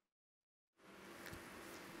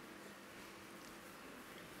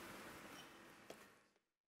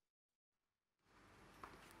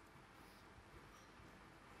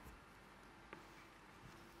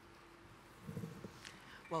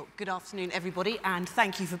 Well, good afternoon, everybody, and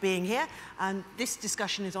thank you for being here. This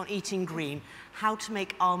discussion is on eating green, how to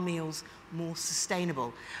make our meals more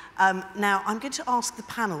sustainable. Now, I'm going to ask the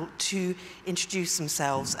panel to introduce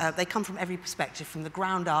themselves. They come from every perspective, from the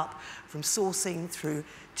ground up, from sourcing through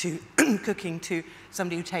to cooking, to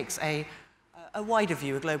somebody who takes a wider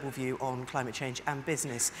view, a global view on climate change and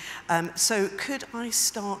business. So could I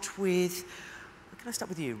start with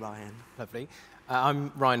you, Ryan? Lovely.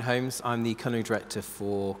 I'm Ryan Holmes. I'm the Culinary Director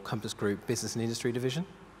for Compass Group Business and Industry Division.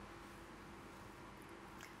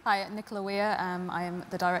 Hi, Nicola Weir. I am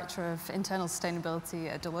the Director of Internal Sustainability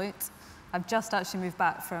at Deloitte. I've just actually moved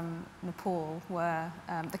back from Nepal, where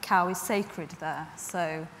the cow is sacred there.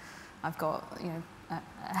 So I've got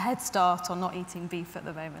a head start on not eating beef at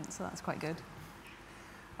the moment, so that's quite good.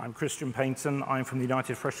 I'm Christian Paynton. I'm from the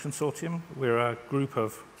United Fresh Consortium. We're a group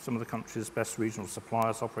of some of the country's best regional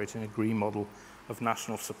suppliers operating a green model of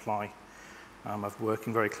national supply, of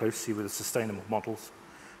working very closely with the sustainable models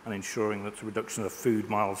and ensuring that the reduction of food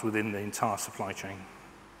miles within the entire supply chain.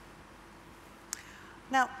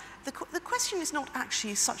 Now, the question is not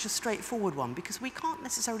actually such a straightforward one, because we don't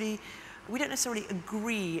necessarily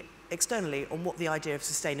agree externally on what the idea of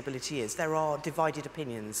sustainability is. There are divided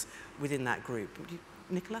opinions within that group.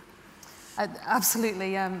 Nicola?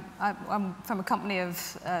 Absolutely. I'm from a company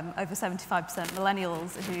of over 75%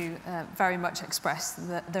 millennials who very much express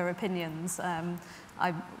their opinions.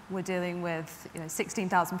 We're dealing with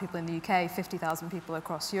 16,000 people in the UK, 50,000 people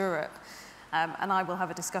across Europe. And I will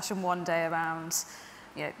have a discussion one day around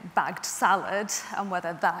bagged salad and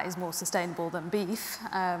whether that is more sustainable than beef.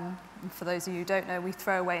 For those of you who don't know, we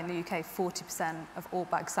throw away in the UK 40% of all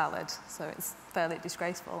bagged salad, so it's fairly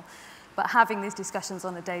disgraceful. But having these discussions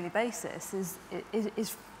on a daily basis is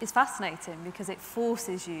fascinating, because it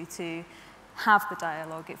forces you to have the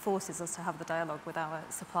dialogue. It forces us to have the dialogue with our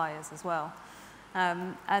suppliers as well.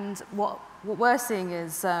 And what we're seeing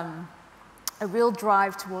is a real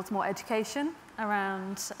drive towards more education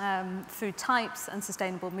around food types and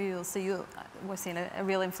sustainable meals. So we're seeing a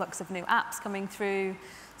real influx of new apps coming through.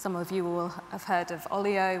 Some of you will have heard of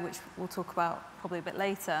Olio, which we'll talk about probably a bit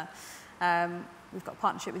later. We've got a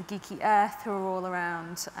partnership with QEII, who are all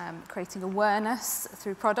around creating awareness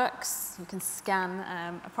through products. You can scan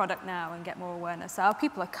a product now and get more awareness. So our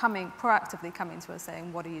people are proactively coming to us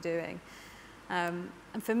saying, what are you doing? And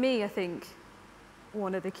for me, I think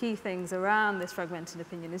one of the key things around this fragmented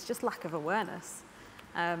opinion is just lack of awareness.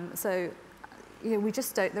 So we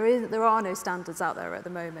just don't, there are no standards out there at the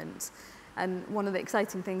moment. And one of the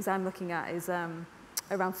exciting things I'm looking at is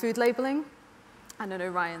around food labelling. And I know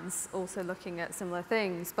Ryan's also looking at similar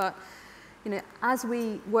things, but as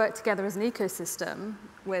we work together as an ecosystem,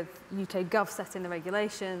 with UK Gov setting the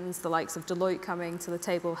regulations, the likes of Deloitte coming to the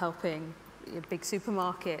table helping big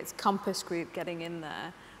supermarkets, Compass Group getting in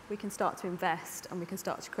there, we can start to invest and we can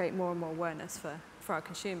start to create more and more awareness for our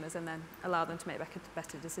consumers, and then allow them to make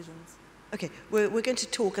better decisions. Okay, we're going to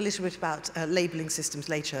talk a little bit about labelling systems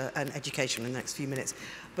later and education in the next few minutes.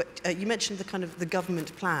 But you mentioned the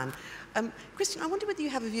government plan. Christian, I wonder whether you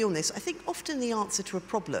have a view on this. I think often the answer to a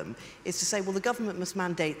problem is to say, well, the government must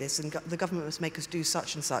mandate this and the government must make us do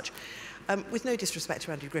such and such. With no disrespect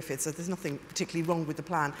to Andrew Griffiths, so there's nothing particularly wrong with the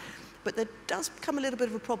plan. But there does become a little bit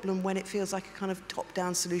of a problem when it feels like a kind of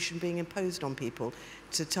top-down solution being imposed on people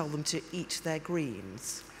to tell them to eat their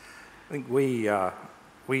greens. I think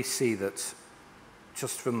we see that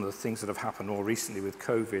just from the things that have happened more recently with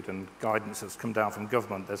COVID and guidance that's come down from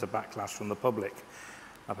government, there's a backlash from the public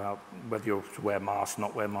about whether you're to wear masks,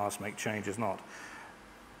 not wear masks, make changes, not.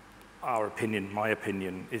 Our opinion, my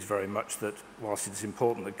opinion, is very much that whilst it's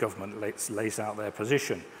important that government lays out their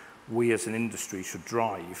position, we as an industry should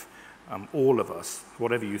drive, all of us,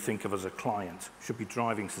 whatever you think of as a client, should be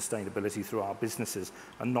driving sustainability through our businesses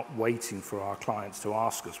and not waiting for our clients to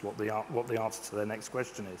ask us what the answer to their next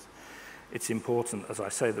question is. It's important, as I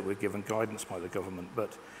say, that we're given guidance by the government,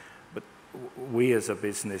 but we as a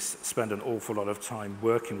business spend an awful lot of time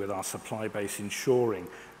working with our supply base, ensuring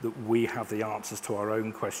that we have the answers to our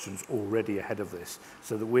own questions already ahead of this,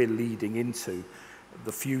 so that we're leading into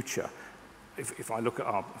the future. If I look at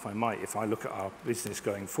our business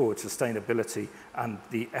going forward, sustainability and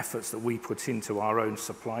the efforts that we put into our own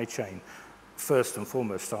supply chain, first and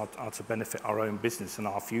foremost are to benefit our own business and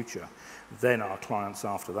our future, then our clients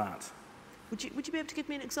after that. Would you be able to give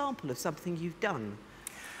me an example of something you've done?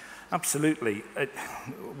 Absolutely.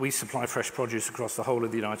 We supply fresh produce across the whole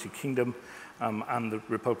of the United Kingdom and the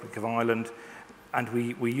Republic of Ireland, and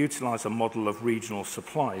we utilise a model of regional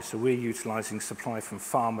supply. So we're utilising supply from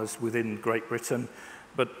farmers within Great Britain,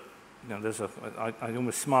 but I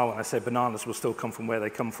almost smile when I say bananas will still come from where they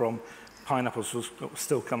come from, pineapples will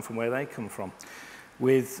still come from where they come from,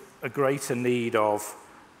 with a greater need of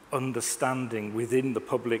understanding within the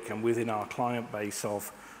public and within our client base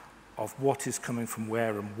of what is coming from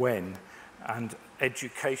where and when, and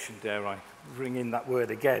education, dare I bring in that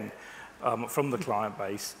word again, from the client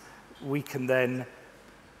base. We can then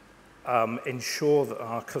ensure that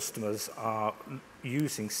our customers are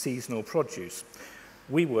using seasonal produce.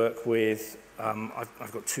 We work with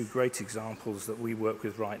I've got two great examples that we work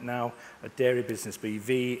with right now, a dairy business,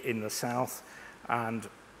 BV, in the south, and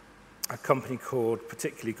a company called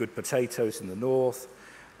Particularly Good Potatoes in the north.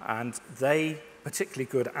 And they, Particularly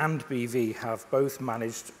Good and BV, have both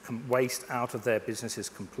managed waste out of their businesses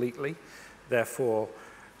completely, therefore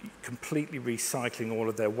completely recycling all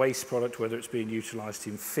of their waste product, whether it's being utilized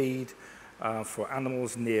in feed for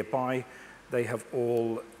animals nearby. They have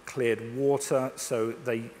all cleared water, so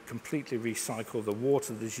they completely recycle the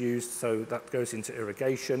water that is used, so that goes into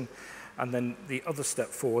irrigation. And then the other step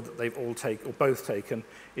forward that they've all taken, or both taken,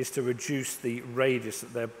 is to reduce the radius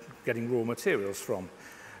that they're getting raw materials from.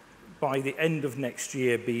 By the end of next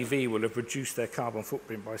year, BV will have reduced their carbon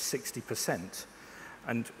footprint by 60%.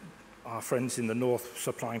 And our friends in the north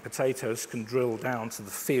supplying potatoes can drill down to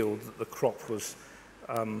the field that the crop was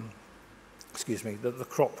that the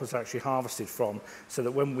crop was actually harvested from, so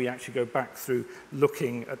that when we actually go back through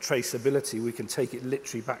looking at traceability, we can take it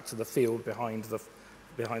literally back to the field behind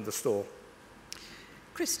the store.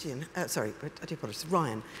 Christian, sorry, I do apologise,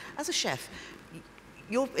 Ryan, as a chef,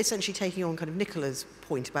 you're essentially taking on kind of Nicola's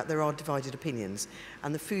point about there are divided opinions,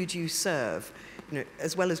 and the food you serve, you know,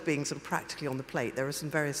 as well as being sort of practically on the plate, there are some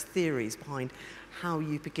various theories behind how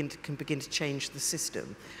you can begin to change the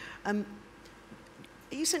system.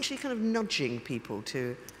 Are you essentially kind of nudging people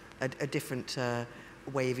to a different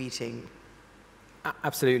way of eating?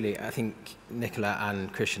 Absolutely. I think Nicola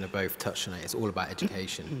and Christian have both touched on it. It's all about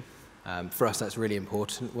education. For us, that's really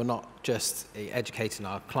important. We're not just educating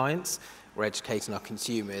our clients, we're educating our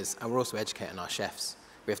consumers, and we're also educating our chefs.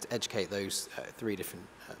 We have to educate those three different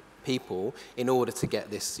people in order to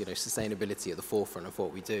get this, you know, sustainability at the forefront of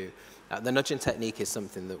what we do. The nudging technique is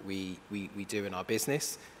something that we do in our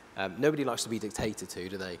business. Nobody likes to be dictated to,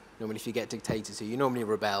 do they? Normally, if you get dictated to, you normally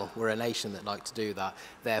rebel. We're a nation that like to do that.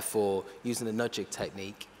 Therefore, using the nudging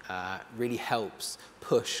technique really helps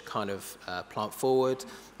push kind of plant-forward,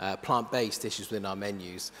 plant-based dishes within our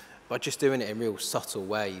menus, by just doing it in real subtle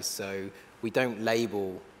ways. So we don't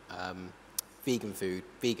label vegan food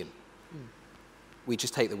vegan. We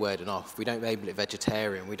just take the wording off. We don't label it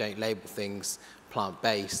vegetarian. We don't label things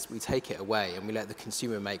plant-based. We take it away and we let the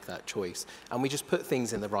consumer make that choice. And we just put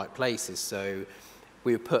things in the right places. So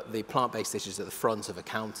we would put the plant-based dishes at the front of a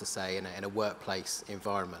counter, say, in a workplace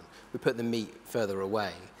environment. We put the meat further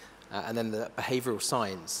away. And then the behavioural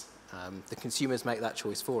science, the consumers make that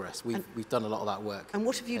choice for us. We've done a lot of that work. And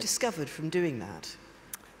what have you discovered from doing that?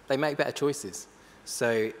 They make better choices.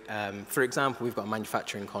 So, for example, we've got a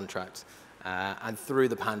manufacturing contract. And through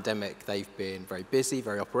the pandemic, they've been very busy,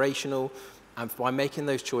 very operational. And by making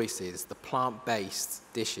those choices, the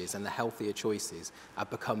plant-based dishes and the healthier choices have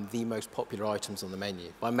become the most popular items on the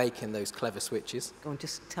menu. By making those clever switches. Go on,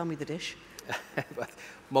 just tell me the dish.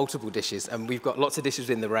 Multiple dishes, and we've got lots of dishes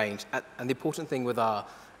in the range. And the important thing with our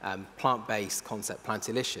plant-based concept,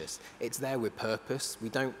 Plantilicious, it's there with purpose. We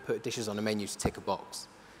don't put dishes on a menu to tick a box.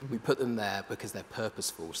 We put them there because they're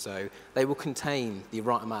purposeful. So they will contain the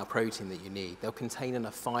right amount of protein that you need. They'll contain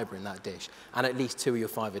enough fibre in that dish, and at least 2 of your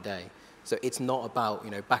 5 a day. So it's not about,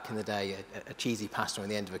 you know, back in the day, a cheesy pasta on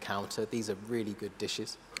the end of a counter. These are really good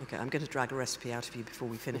dishes. Okay, I'm going to drag a recipe out of you before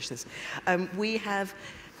we finish this.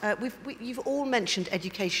 You've all mentioned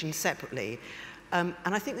education separately. And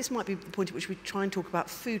I think this might be the point at which we try and talk about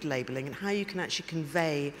food labelling and how you can actually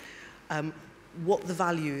convey what the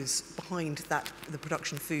values behind the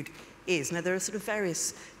production of food is. Now, there are sort of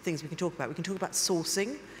various things we can talk about. We can talk about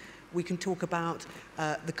sourcing. We can talk about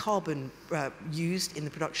the carbon used in the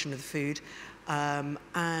production of the food. And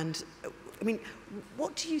I mean,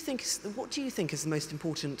 what do you think is the most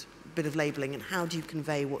important bit of labelling, and how do you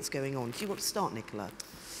convey what's going on? Do you want to start, Nicola?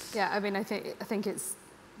 Yeah, I mean, I think it's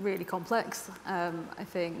really complex. I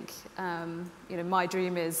think you know, my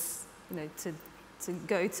dream is, you know, to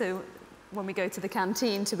go to, when we go to the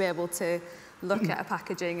canteen, to be able to look at a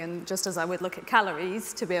packaging, and just as I would look at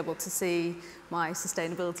calories, to be able to see my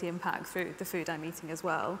sustainability impact through the food I'm eating as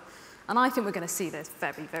well. And I think we're going to see this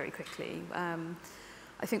very, very quickly.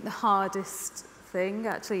 I think the hardest thing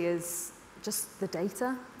actually is just the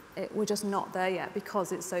data. We're just not there yet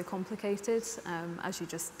because it's so complicated. As you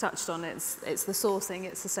just touched on, it's the sourcing,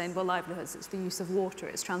 it's sustainable livelihoods, it's the use of water,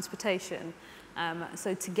 it's transportation.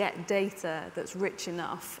 So to get data that's rich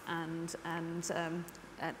enough and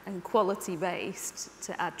quality-based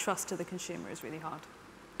to add trust to the consumer is really hard.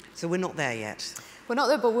 So we're not there yet. We're not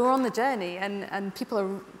there, but we're on the journey, and people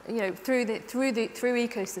are, you know, through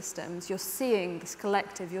ecosystems, you're seeing this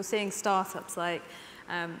collective, you're seeing startups like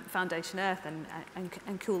Foundation Earth and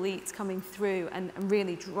QEII coming through and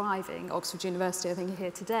really driving. Oxford University, I think, are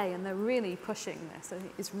here today, and they're really pushing this. So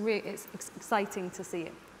it's exciting to see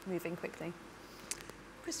it moving quickly.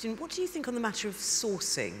 Christian, what do you think on the matter of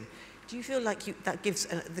sourcing? Do you feel like that gives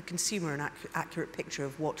the consumer an accurate picture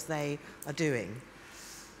of what they are doing?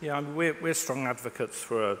 Yeah, I mean, we're strong advocates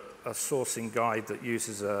for a sourcing guide that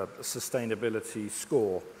uses a sustainability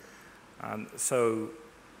score. And so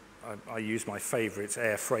I use my favourite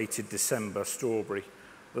air-freighted December strawberry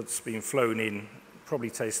that's been flown in, probably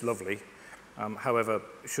tastes lovely, however,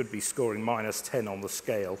 should be scoring -10 on the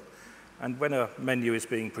scale. And when a menu is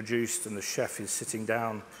being produced and the chef is sitting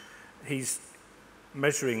down, he's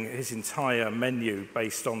measuring his entire menu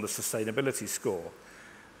based on the sustainability score.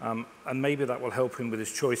 And maybe that will help him with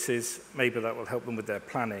his choices, maybe that will help them with their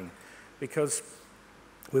planning. Because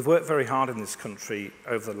we've worked very hard in this country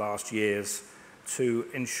over the last years to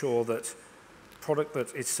ensure that product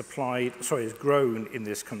that is is grown in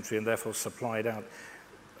this country and therefore supplied out.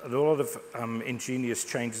 A lot of ingenious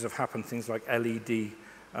changes have happened, things like LED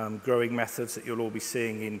growing methods that you'll all be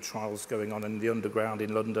seeing in trials going on in the underground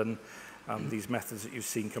in London, these methods that you've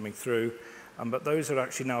seen coming through. But those are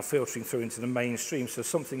actually now filtering through into the mainstream. So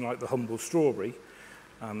something like the humble strawberry,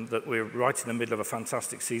 that we're right in the middle of a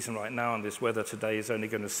fantastic season right now, and this weather today is only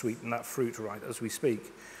going to sweeten that fruit right as we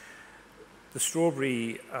speak. The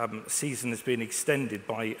strawberry season has been extended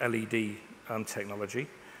by LED technology.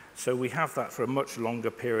 So we have that for a much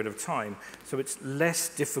longer period of time. So it's less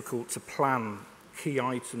difficult to plan key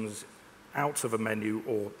items out of a menu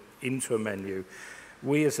or into a menu.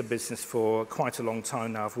 We as a business for quite a long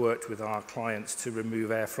time now have worked with our clients to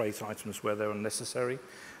remove air freight items where they're unnecessary.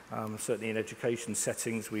 Certainly in education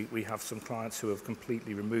settings, we have some clients who have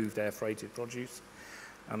completely removed air freighted produce,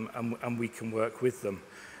 and we can work with them.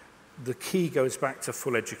 The key goes back to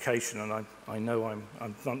full education, and I know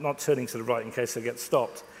I'm not turning to the right in case I get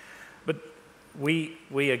stopped, but we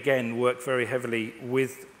again work very heavily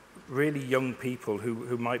with really young people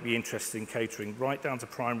who might be interested in catering, right down to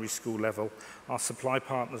primary school level. Our supply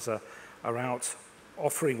partners are out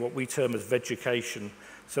offering what we term as vegucation.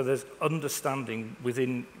 So there's understanding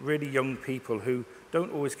within really young people who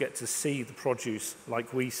don't always get to see the produce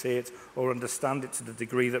like we see it or understand it to the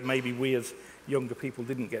degree that maybe we as younger people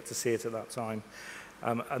didn't get to see it at that time.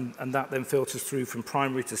 And that then filters through from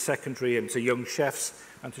primary to secondary and to young chefs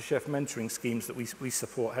and to chef mentoring schemes that we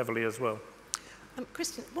support heavily as well.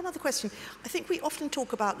 Christian, one other question. I think we often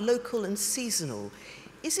talk about local and seasonal.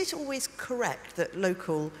 Is it always correct that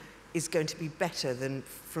local is going to be better than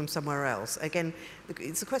from somewhere else? Again,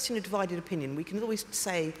 it's a question of divided opinion. We can always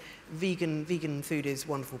say vegan food is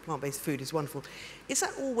wonderful, plant-based food is wonderful. Is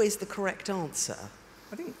that always the correct answer?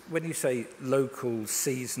 I think when you say local,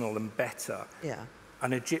 seasonal and better, yeah,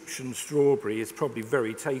 an Egyptian strawberry is probably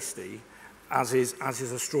very tasty, as is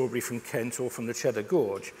a strawberry from Kent or from the Cheddar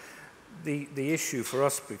Gorge. The issue for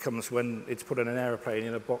us becomes when it's put in an aeroplane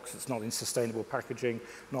in a box that's not in sustainable packaging,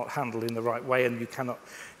 not handled in the right way, and you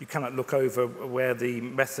cannot look over where the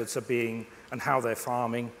methods are being and how they're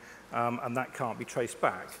farming, and that can't be traced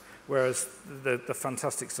back. Whereas the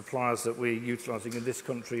fantastic suppliers that we're utilising in this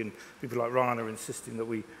country, and people like Ryan are insisting that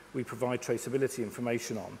we provide traceability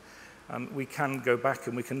information on, we can go back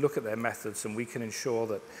and we can look at their methods and we can ensure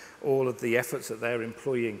that all of the efforts that they're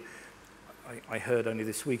employing. I heard only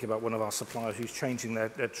this week about one of our suppliers who's changing their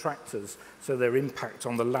tractors so their impact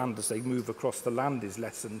on the land as they move across the land is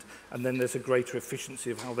lessened, and then there's a greater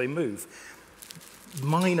efficiency of how they move.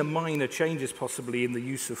 Minor changes possibly in the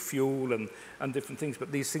use of fuel and different things,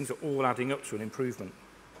 but these things are all adding up to an improvement.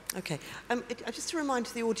 Okay. Just a reminder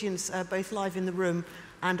to the audience, both live in the room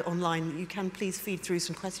and online, you can please feed through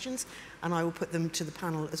some questions, and I will put them to the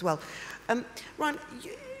panel as well. Ryan,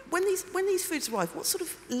 when these foods arrive, what sort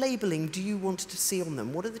of labelling do you want to see on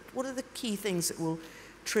them? What are the key things that will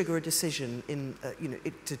trigger a decision in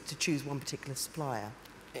to choose one particular supplier?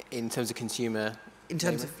 In terms of consumer. In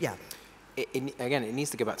terms of Again, it needs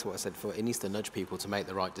to go back to what I said before. It needs to nudge people to make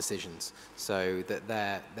the right decisions, so that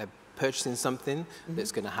they're purchasing something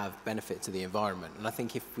that's going to have benefit to the environment. And I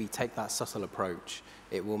think if we take that subtle approach,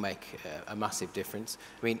 it will make a massive difference.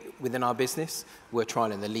 I mean, within our business, we're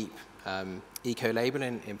trialling the LEAP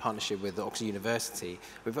eco-labelling in partnership with Oxford University.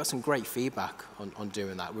 We've got some great feedback on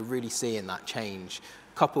doing that. We're really seeing that change,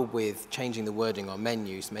 coupled with changing the wording on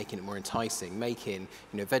menus, making it more enticing, making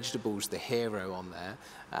vegetables the hero on there,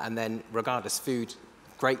 and then regardless, food,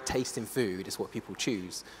 great tasting food is what people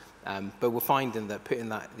choose. But we're finding that putting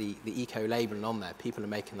the eco-labelling on there, people are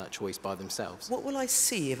making that choice by themselves. What will I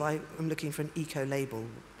see if I am looking for an eco-label?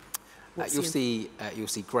 You'll see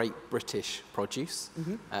great British produce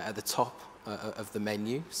at the top of the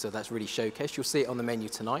menu, so that's really showcased. You'll see it on the menu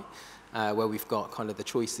tonight, where we've got kind of the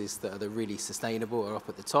choices that are the really sustainable are up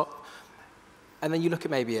at the top. And then you look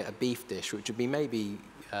at maybe a beef dish, which would be maybe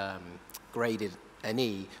graded an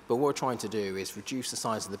E, but what we're trying to do is reduce the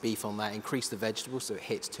size of the beef on that, increase the vegetables so it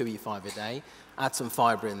hits 2E5 a day, add some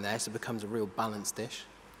fibre in there so it becomes a real balanced dish.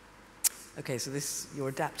 Okay, so you're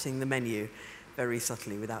adapting the menu very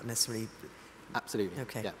subtly without necessarily... Absolutely.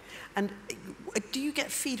 Okay. Yeah. And do you get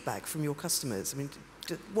feedback from your customers? I mean,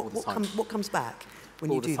 what comes back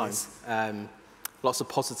when you do this? Lots of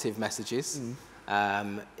positive messages. In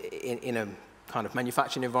a kind of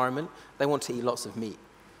manufacturing environment, they want to eat lots of meat.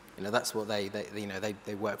 You know, that's what they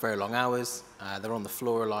work very long hours. They're on the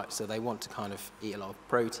floor a lot, so they want to kind of eat a lot of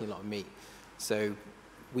protein, a lot of meat. So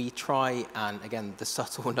we try, and again, the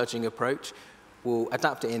subtle nudging approach, we'll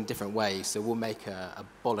adapt it in different ways. So we'll make a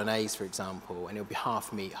bolognese, for example, and it'll be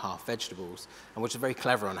half meat, half vegetables, and we're just very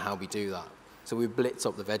clever on how we do that. So we blitz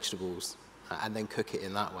up the vegetables and then cook it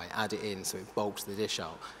in that way, add it in so it bulks the dish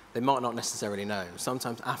out. They might not necessarily know.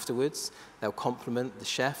 Sometimes afterwards, they'll compliment the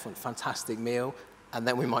chef on a fantastic meal, and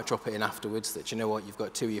then we might drop it in afterwards that, you know what, you've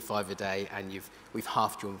got 2E5 a day, and we've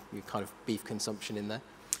halved your kind of beef consumption in there.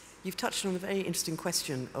 You've touched on a very interesting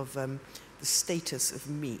question of the status of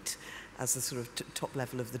meat as the sort of top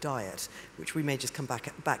level of the diet, which we may just come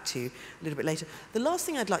back to a little bit later. The last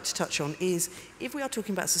thing I'd like to touch on is, if we are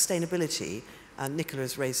talking about sustainability, and Nicola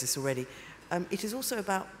has raised this already, it is also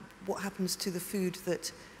about what happens to the food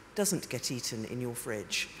that doesn't get eaten in your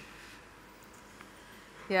fridge.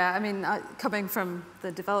 Yeah, I mean, coming from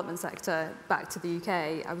the development sector back to the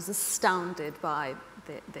UK, I was astounded by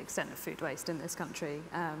the extent of food waste in this country.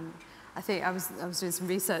 I think I was doing some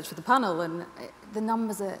research for the panel, and the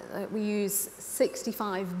numbers are, we use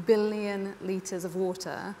 65 billion litres of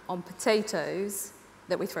water on potatoes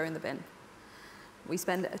that we throw in the bin. We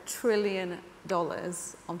spend $1 trillion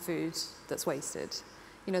on food that's wasted.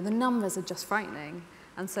 You know, the numbers are just frightening.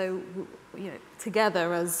 And so, you know,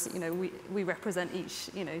 together as, you know, we represent each,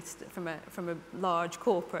 you know, from a large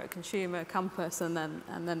corporate consumer compass and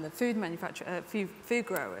then the food manufacturer, food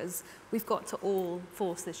growers, we've got to all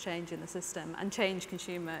force this change in the system and change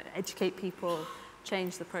consumer, educate people,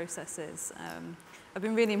 change the processes. I've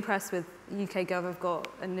been really impressed with UK Gov. I've got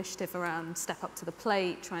an initiative around Step Up to the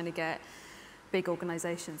Plate, trying to get big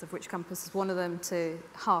organisations, of which Compass is one of them, to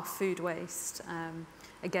halve food waste.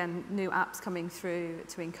 Again, new apps coming through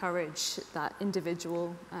to encourage that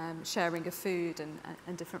individual sharing of food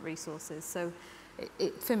and different resources. So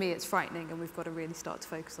for me, it's frightening, and we've got to really start to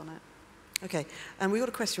focus on it. Okay, and we got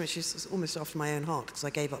a question which is almost after my own heart, because I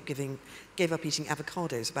gave up eating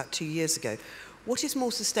avocados about 2 years ago. What is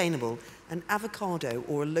more sustainable, an avocado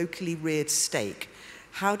or a locally reared steak?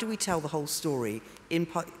 How do we tell the whole story?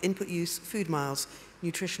 Input use, food miles,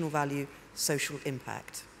 nutritional value, social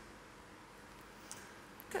impact.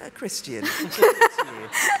 Christian.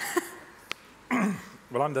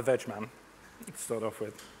 Well, I'm the veg man, to start off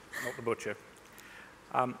with, not the butcher.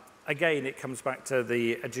 Again, it comes back to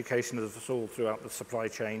the education of us all throughout the supply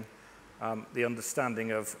chain, the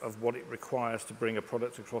understanding of what it requires to bring a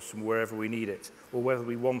product across from wherever we need it, or whether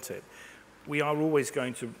we want it. We are always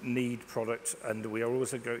going to need product, and we are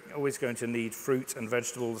always going to need fruit and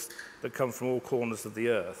vegetables that come from all corners of the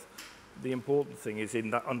earth. The important thing is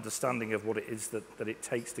in that understanding of what it is that it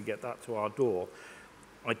takes to get that to our door.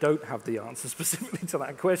 I don't have the answer specifically to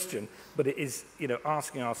that question, but it is, you know,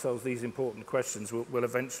 asking ourselves these important questions will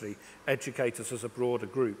eventually educate us as a broader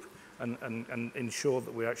group and ensure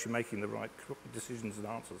that we're actually making the right decisions and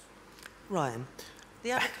answers. Ryan,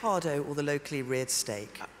 the avocado or the locally reared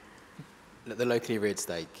steak? The locally reared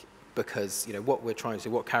steak, because, you know, what we're trying to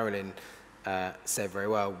do, what Carolyn said very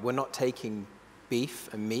well, we're not taking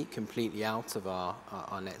beef and meat completely out of our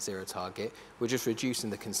net zero target. We're just reducing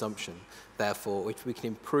the consumption. Therefore, if we can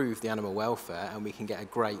improve the animal welfare and we can get a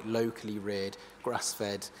great locally reared,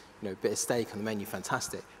 grass-fed, you know, bit of steak on the menu,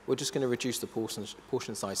 fantastic. We're just going to reduce the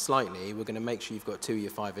portion size slightly. We're going to make sure you've got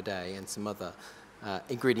 2E5 a day and some other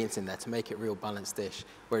ingredients in there to make it a real balanced dish.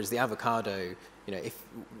 Whereas the avocado, you know, if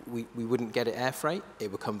we wouldn't get it air freight,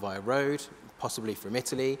 it would come via road, possibly from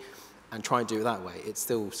Italy, and try and do it that way. It's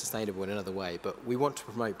still sustainable in another way, but we want to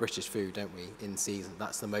promote British food, don't we, in season.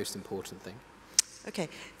 That's the most important thing. Okay.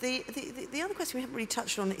 The other question we haven't really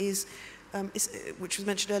touched on is which was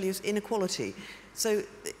mentioned earlier, is inequality. So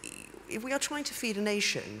if we are trying to feed a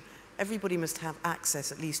nation, everybody must have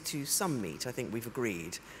access at least to some meat, I think we've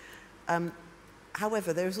agreed.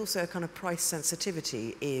 However, there is also a kind of price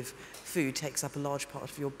sensitivity if food takes up a large part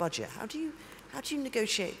of your budget. How do you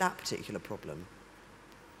negotiate that particular problem?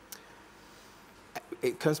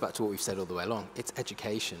 It comes back to what we've said all the way along. It's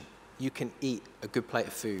education. You can eat a good plate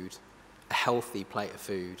of food, a healthy plate of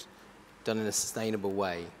food, done in a sustainable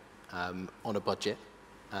way, on a budget.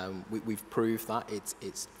 We've proved that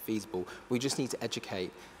it's feasible. We just need to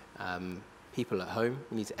educate people at home.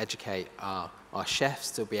 We need to educate our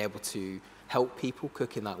chefs to be able to help people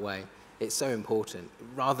cook in that way. It's so important.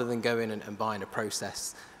 Rather than going and buying a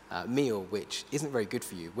processed meal, which isn't very good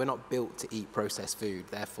for you. We're not built to eat processed food,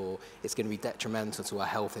 therefore it's going to be detrimental to our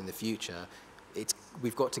health in the future.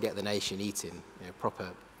 We've got to get the nation eating proper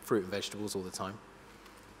fruit and vegetables all the time.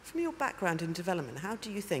 From your background in development, how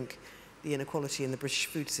do you think the inequality in the British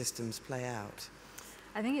food systems play out?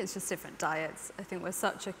 I think it's just different diets. I think we're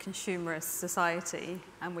such a consumerist society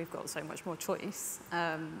and we've got so much more choice.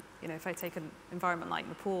 If I take an environment like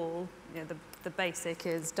Nepal, the basic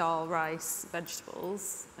is dal, rice,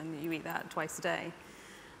 vegetables, and you eat that twice a day.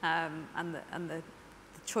 And the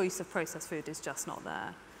choice of processed food is just not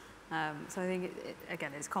there. So I think,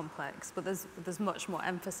 again, it's complex, but there's much more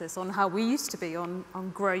emphasis on how we used to be on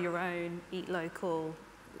grow your own, eat local,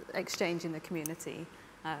 exchange in the community.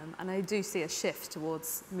 And I do see a shift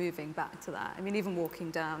towards moving back to that. I mean, even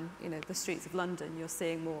walking down, the streets of London, you're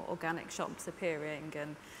seeing more organic shops appearing,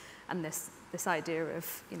 and this idea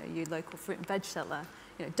of, your local fruit and veg seller.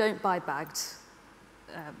 Don't buy bagged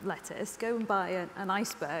lettuce. Go and buy an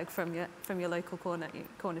iceberg from your local corner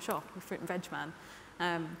shop, a fruit and veg man.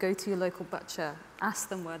 Go to your local butcher. Ask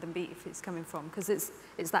them where the beef is coming from, because it's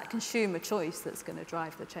that consumer choice that's going to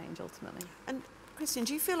drive the change ultimately. And Christian,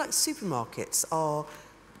 do you feel like supermarkets are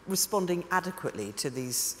responding adequately to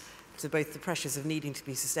both the pressures of needing to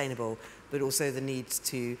be sustainable, but also the need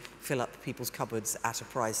to fill up people's cupboards at a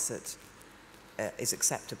price that is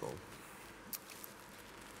acceptable?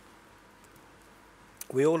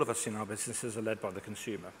 All of us in our businesses are led by the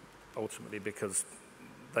consumer, ultimately, because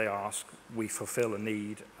they ask, we fulfill a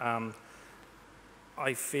need.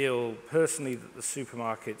 I feel personally that the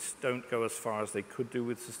supermarkets don't go as far as they could do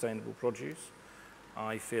with sustainable produce.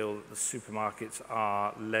 I feel that the supermarkets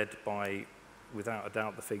are led by, without a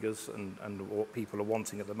doubt, the figures and what people are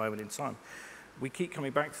wanting at the moment in time. We keep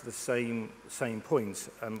coming back to the same point.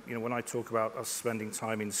 When I talk about us spending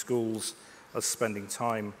time in schools, us spending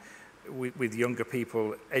time with younger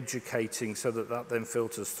people, educating so that then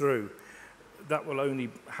filters through, that will only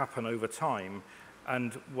happen over time.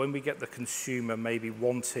 And when we get the consumer maybe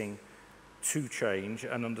wanting to change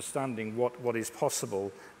and understanding what is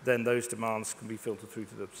possible, then those demands can be filtered through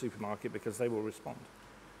to the supermarket because they will respond.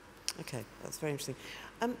 Okay, that's very interesting.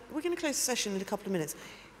 We're going to close the session in a couple of minutes.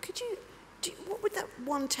 What would that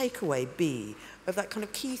one takeaway be of that kind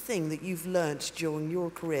of key thing that you've learnt during your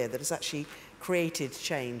career that has actually created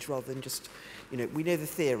change rather than just, we know the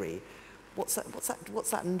theory. What's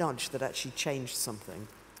that nudge that actually changed something?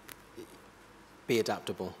 Be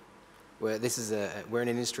adaptable. We're in an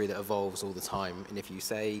industry that evolves all the time, and if you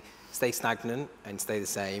stay stagnant and stay the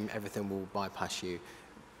same, everything will bypass you.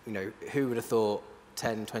 Who would have thought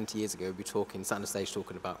 10, 20 years ago we'd be sat on the stage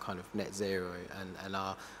talking about kind of net zero and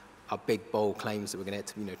our big bold claims that we're going to hit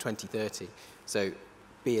to 2030. So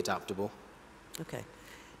be adaptable. Okay.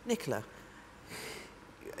 Nicola,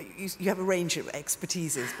 you have a range of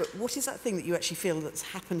expertises, but what is that thing that you actually feel that's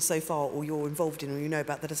happened so far, or you're involved in, or you know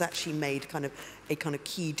about, that has actually made a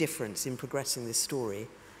key difference in progressing this story?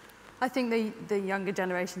 I think the younger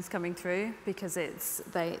generation's coming through because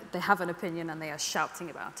they have an opinion and they are shouting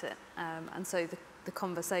about it, and so the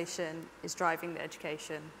conversation is driving the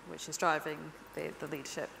education, which is driving the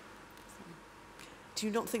leadership. Do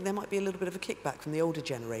you not think there might be a little bit of a kickback from the older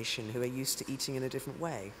generation who are used to eating in a different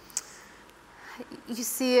way? You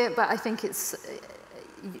see it, but I think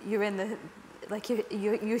you're in the,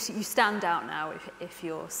 you stand out now if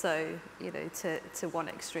you're so, to one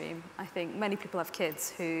extreme. I think many people have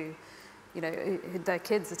kids who, their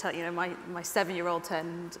kids are telling, my 7-year-old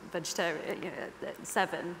turned vegetarian, at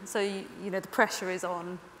 7. So, the pressure is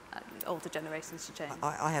on older generations to change.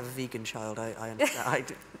 I have a vegan child, I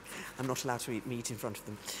understand. I'm not allowed to eat meat in front of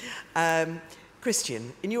them.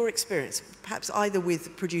 Christian, in your experience, perhaps either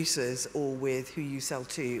with producers or with who you sell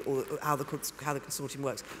to, or how the consortium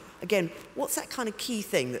works, again, what's that kind of key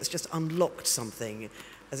thing that's just unlocked something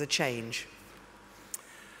as a change?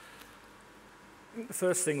 The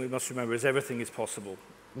first thing we must remember is everything is possible.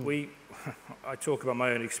 I talk about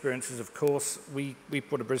my own experiences, of course. We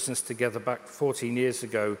put a business together back 14 years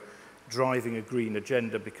ago, driving a green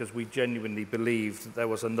agenda because we genuinely believed that there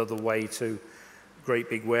was another way to great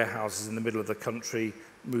big warehouses in the middle of the country,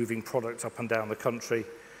 moving product up and down the country.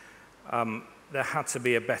 There had to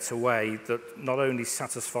be a better way that not only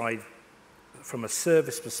satisfied from a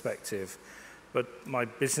service perspective, but my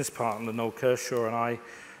business partner, Noel Kershaw, and I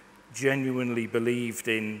genuinely believed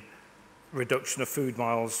in reduction of food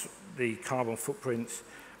miles, the carbon footprint.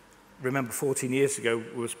 Remember, 14 years ago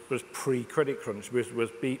was pre-credit crunch,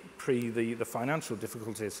 was pre the financial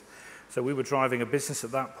difficulties. So we were driving a business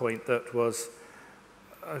at that point that was,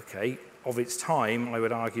 okay, of its time, I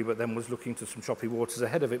would argue, but then was looking to some choppy waters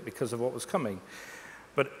ahead of it because of what was coming.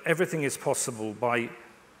 But everything is possible by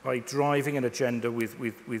driving an agenda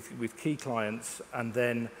with key clients and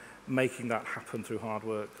then making that happen through hard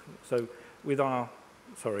work. So with our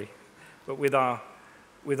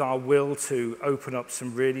will to open up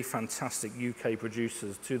some really fantastic UK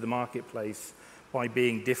producers to the marketplace by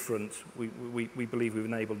being different, we believe we've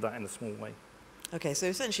enabled that in a small way. Okay, so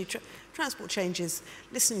essentially transport changes,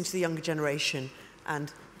 listening to the younger generation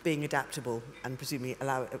and being adaptable and presumably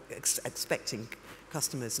expecting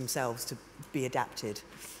customers themselves to be adapted.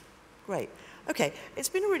 Great. Okay, it's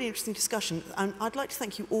been a really interesting discussion, and I'd like to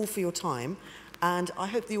thank you all for your time, and I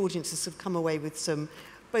hope the audiences have come away with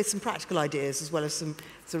both some practical ideas as well as some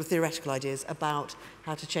sort of theoretical ideas about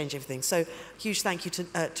how to change everything. So, huge thank you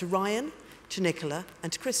to Ryan, to Nicola,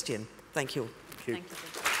 and to Christian. Thank you all. Thank you. Thank you.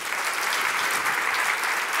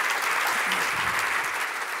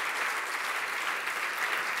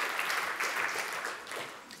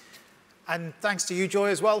 And thanks to you, Joy,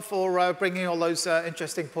 as well, for bringing all those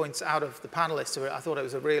interesting points out of the panelists. I thought it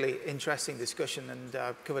was a really interesting discussion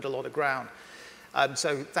and covered a lot of ground.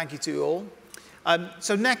 So thank you to you all.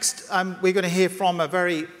 So next, we're going to hear from a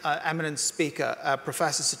very eminent speaker,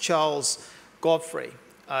 Professor Sir Charles Godfrey,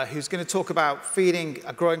 who's going to talk about feeding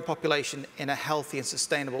a growing population in a healthy and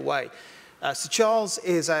sustainable way. Sir Charles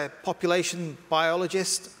is a population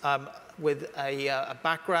biologist with a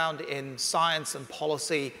background in science and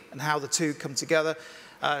policy and how the two come together.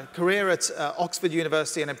 Career at Oxford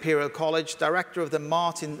University and Imperial College, director of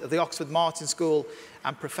the Oxford Martin School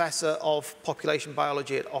and professor of population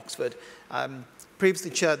biology at Oxford.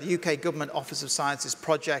 Previously chaired the UK Government Office of Sciences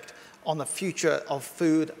project on the future of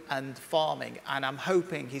food and farming, and I'm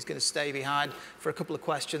hoping he's going to stay behind for a couple of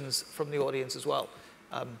questions from the audience as well.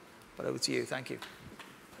 But over to you. Thank you.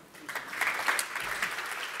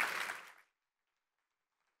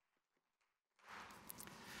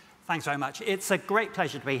 Thanks very much. It's a great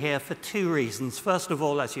pleasure to be here for two reasons. First of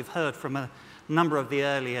all, as you've heard from a number of the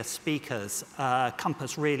earlier speakers,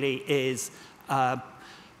 Compass really is a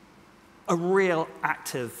real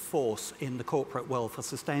active force in the corporate world for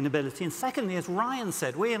sustainability. And secondly, as Ryan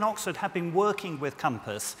said, we in Oxford have been working with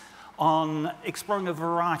Compass on exploring a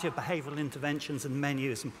variety of behavioural interventions and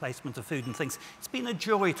menus and placement of food and things. It's been a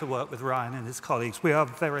joy to work with Ryan and his colleagues. We are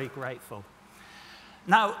very grateful.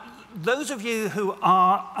 Now, those of you who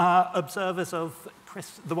are observers of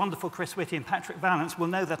the wonderful Chris Whitty and Patrick Vallance will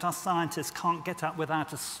know that our scientists can't get up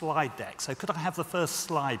without a slide deck. So could I have the first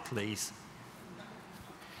slide, please?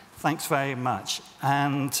 Thanks very much.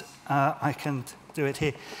 And I can do it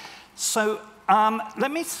here. So let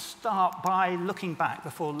me start by looking back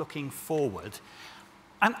before looking forward.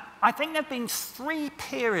 And I think there have been three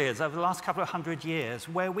periods over the last couple of 100 years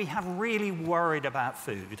where we have really worried about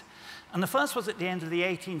food. And the first was at the end of the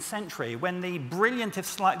 18th century when the brilliant, if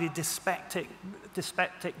slightly dyspeptic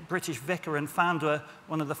British vicar and founder,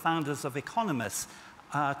 one of the founders of economists,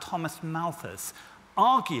 Thomas Malthus,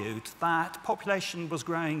 argued that population was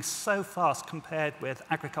growing so fast compared with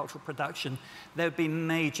agricultural production, there would be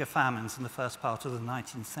major famines in the first part of the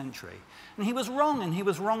 19th century. And he was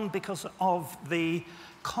wrong because of the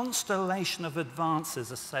constellation of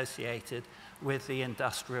advances associated with the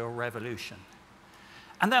Industrial Revolution.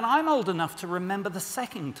 And then I'm old enough to remember the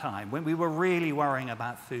second time when we were really worrying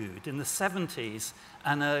about food, in the 70s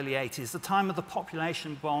and early 80s, the time of the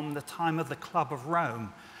population bomb, the time of the Club of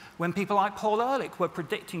Rome, when people like Paul Ehrlich were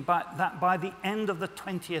predicting that by the end of the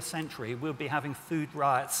 20th century, we'll be having food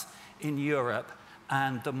riots in Europe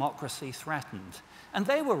and democracy threatened. And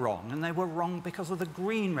they were wrong because of the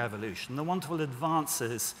Green Revolution, the wonderful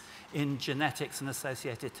advances in genetics and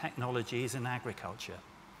associated technologies in agriculture.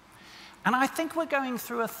 And I think we're going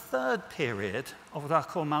through a third period of what I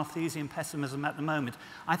call Malthusian pessimism at the moment.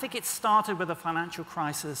 I think it started with the financial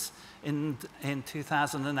crisis in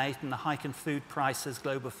 2008 and the hike in food prices,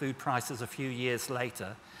 global food prices a few years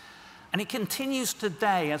later. And it continues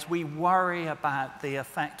today as we worry about the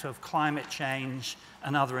effect of climate change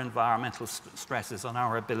and other environmental stresses on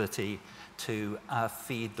our ability to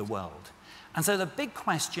feed the world. And so the big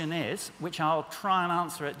question is, which I'll try and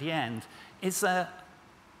answer at the end, is there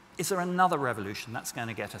another revolution that's going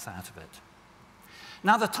to get us out of it?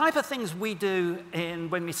 Now, the type of things we do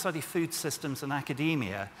when we study food systems in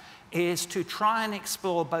academia is to try and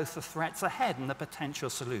explore both the threats ahead and the potential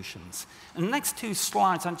solutions. In the next two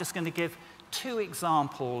slides, I'm just going to give two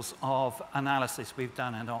examples of analysis we've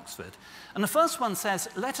done at Oxford. And the first one says,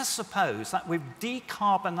 let us suppose that we've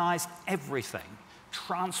decarbonized everything,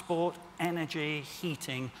 transport, energy,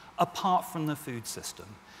 heating, apart from the food system.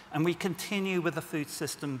 and we continue with the food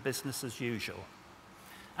system business as usual.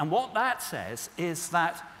 And what that says is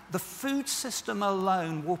that the food system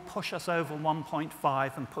alone will push us over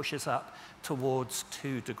 1.5 and push us up towards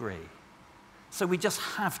 2 degrees. So we just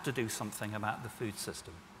have to do something about the food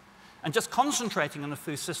system. And just concentrating on the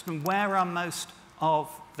food system, where are most of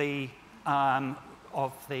the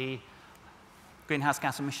greenhouse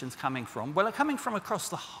gas emissions coming from? Well, they're coming from across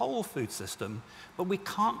the whole food system, but we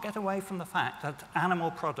can't get away from the fact that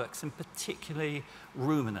animal products, and particularly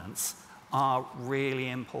ruminants, are really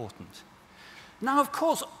important. Now, of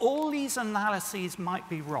course, all these analyses might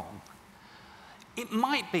be wrong. It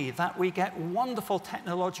might be that we get wonderful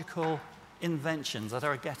technological inventions that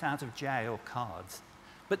are get-out-of-jail cards.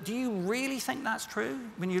 But do you really think that's true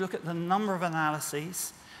when you look at the number of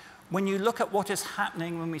analyses? When you look at what is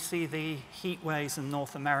happening when we see the heat waves in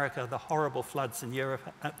North America, the horrible floods in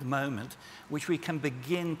Europe at the moment, which we can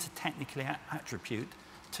begin to technically attribute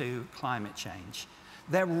to climate change,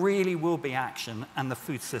 there really will be action, and the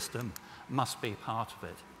food system must be part of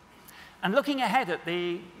it. And looking ahead at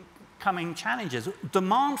the coming challenges,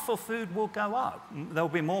 demand for food will go up. There will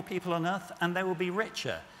be more people on Earth, and they will be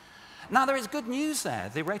richer. Now, there is good news there.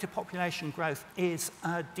 The rate of population growth is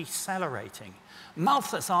decelerating.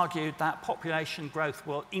 Malthus argued that population growth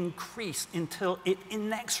will increase until it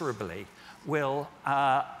inexorably will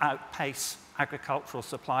outpace agricultural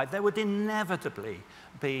supply. There would inevitably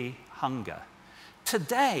be hunger.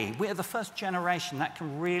 Today, we're the first generation that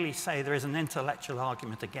can really say there is an intellectual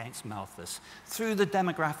argument against Malthus. Through the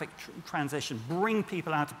demographic transition, bring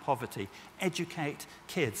people out of poverty, educate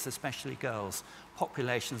kids, especially girls,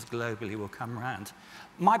 populations globally will come around.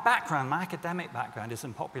 My background, my academic background, is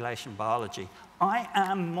in population biology. I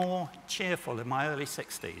am more cheerful in my early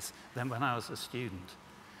 60s than when I was a student.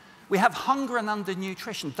 We have hunger and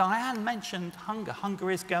undernutrition. Diane mentioned hunger.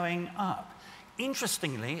 Hunger is going up.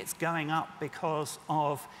 Interestingly, it's going up because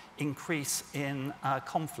of increase in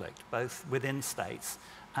conflict, both within states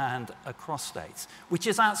and across states, which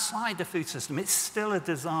is outside the food system. It's still a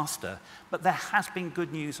disaster, but there has been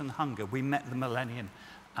good news on hunger. We met the Millennium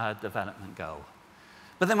Development Goal.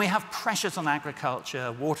 But then we have pressures on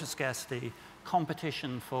agriculture, water scarcity,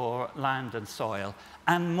 competition for land and soil,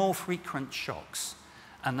 and more frequent shocks.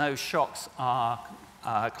 And those shocks are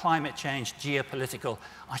climate change, geopolitical.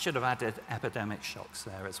 I should have added epidemic shocks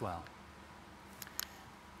there as well.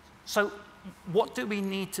 So what do we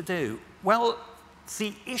need to do? Well,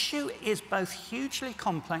 the issue is both hugely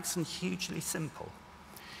complex and hugely simple.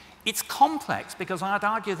 It's complex because I'd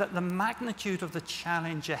argue that the magnitude of the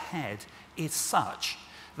challenge ahead is such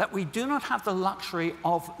that we do not have the luxury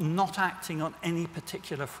of not acting on any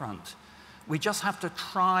particular front. We just have to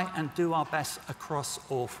try and do our best across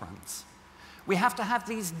all fronts. We have to have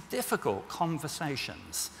these difficult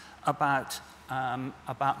conversations about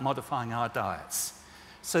modifying our diets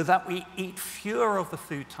so that we eat fewer of the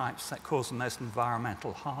food types that cause the most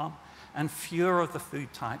environmental harm and fewer of the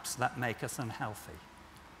food types that make us unhealthy.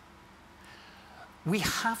 We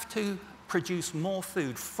have to produce more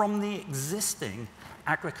food from the existing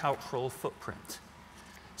agricultural footprint.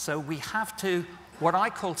 So we have to, what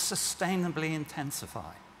I call, sustainably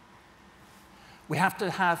intensify. We have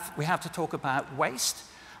to talk about waste,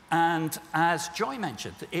 and as Joy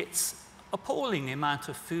mentioned, it's appalling the amount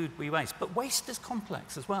of food we waste, but waste is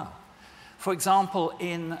complex as well. For example,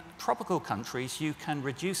 in tropical countries, you can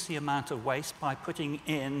reduce the amount of waste by putting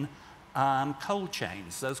in cold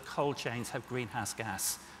chains. Those cold chains have greenhouse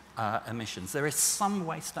gas emissions. There is some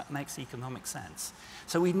waste that makes economic sense.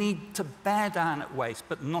 So we need to bear down at waste,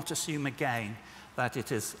 but not assume again that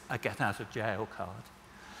it is a get-out-of-jail card.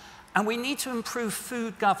 And we need to improve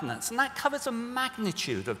food governance, and that covers a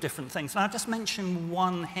magnitude of different things. And I'll just mention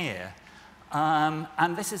one here,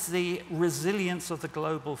 and this is the resilience of the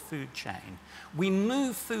global food chain. We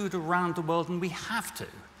move food around the world, and we have to.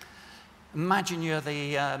 Imagine you're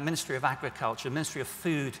the Ministry of Agriculture, Ministry of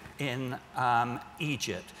Food in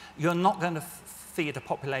Egypt. You're not going to feed a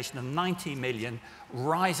population of 90 million,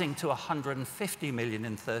 rising to 150 million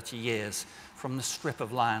in 30 years from the strip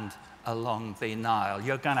of land along the Nile.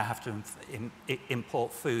 You're going to have to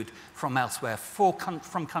import food from elsewhere,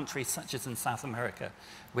 from countries such as in South America,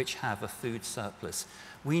 which have a food surplus.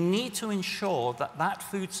 We need to ensure that that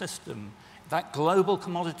food system, that global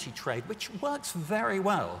commodity trade, which works very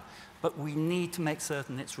well, but we need to make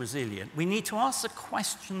certain it's resilient. We need to ask the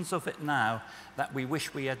questions of it now that we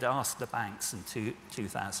wish we had asked the banks in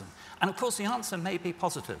 2000. And of course, the answer may be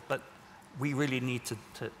positive, but we really need to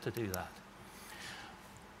do that.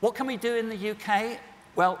 What can we do in the UK?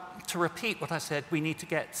 Well, to repeat what I said, we need to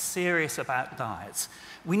get serious about diets.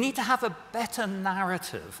 We need to have a better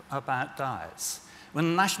narrative about diets.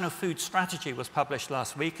 When the National Food Strategy was published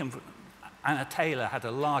last week, and Anna Taylor had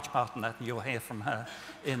a large part in that, and you'll hear from her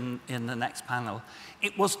in the next panel,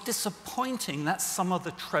 it was disappointing that some of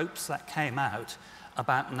the tropes that came out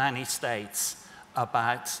about nanny states,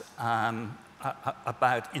 about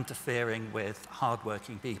interfering with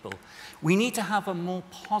hardworking people. We need to have a more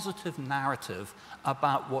positive narrative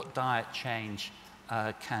about what diet change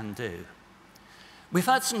can do. We've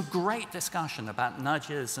had some great discussion about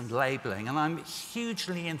nudges and labeling, and I'm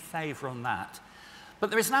hugely in favor on that. But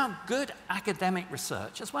there is now good academic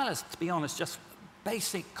research, as well as, to be honest, just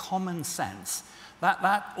basic common sense,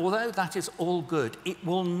 that although that is all good, it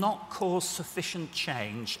will not cause sufficient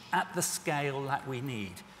change at the scale that we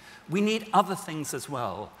need. We need other things as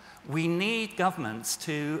well. We need governments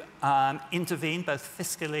to intervene, both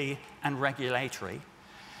fiscally and regulatory.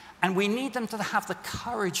 And we need them to have the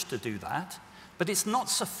courage to do that. But it's not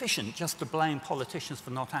sufficient just to blame politicians for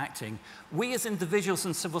not acting. We as individuals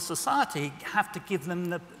in civil society have to give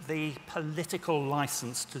them the political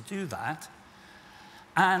license to do that.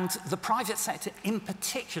 And the private sector in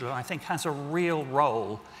particular, I think, has a real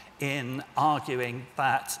role in arguing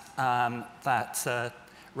that,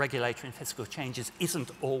 regulatory and fiscal changes isn't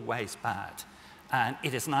always bad. And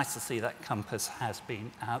it is nice to see that compass has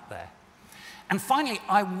been out there. And finally,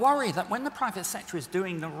 I worry that when the private sector is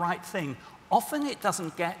doing the right thing, often it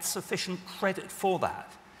doesn't get sufficient credit for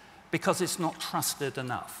that because it's not trusted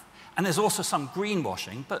enough. And there's also some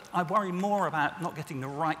greenwashing, but I worry more about not getting the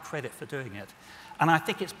right credit for doing it. And I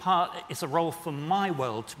think it's a role for my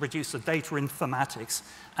world to produce the data informatics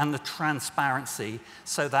and the transparency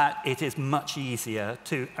so that it is much easier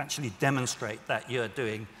to actually demonstrate that you're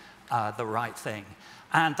doing the right thing.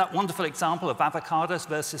 And that wonderful example of avocados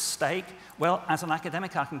versus steak, well, as an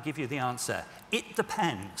academic, I can give you the answer. It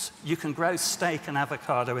depends. You can grow steak and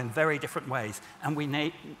avocado in very different ways, and we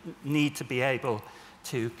need to be able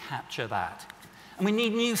to capture that. And we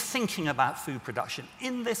need new thinking about food production.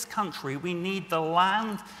 In this country, we need the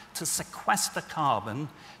land to sequester carbon,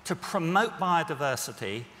 to promote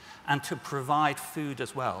biodiversity, and to provide food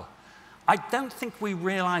as well. I don't think we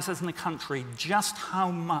realize as a country just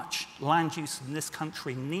how much land use in this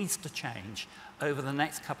country needs to change over the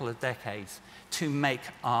next couple of decades to make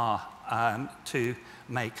our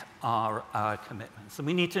commitments. And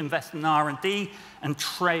we need to invest in R&D, and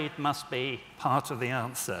trade must be part of the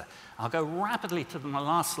answer. I'll go rapidly to my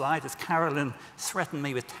last slide, as Carolyn threatened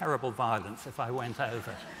me with terrible violence if I went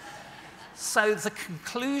over. So the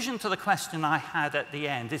conclusion to the question I had at the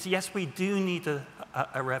end is, yes, we do need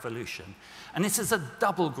a revolution. And this is a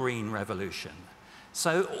double green revolution.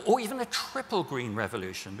 So, or even a triple green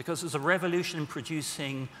revolution, because it's a revolution in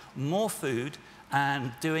producing more food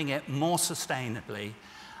and doing it more sustainably.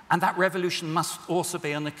 And that revolution must also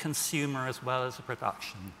be on the consumer as well as the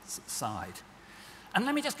production side. And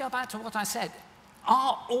let me just go back to what I said.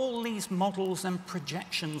 Are all these models and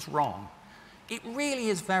projections wrong? It really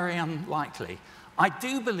is very unlikely. I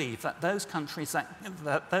do believe that those countries,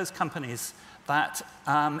 those companies that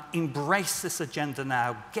embrace this agenda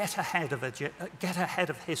now, get ahead of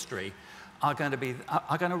history, are going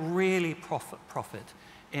to really profit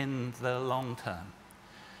in the long term.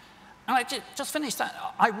 And I just finished that.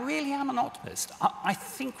 I really am an optimist. I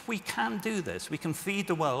think we can do this. We can feed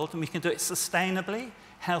the world, and we can do it sustainably,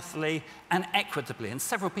 healthily, and equitably. And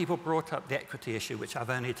several people brought up the equity issue, which I've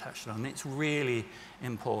only touched on. It's really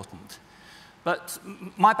important. But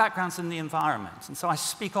my background's in the environment, and so I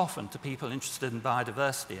speak often to people interested in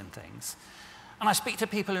biodiversity and things. And I speak to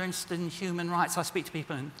people who are interested in human rights. I speak to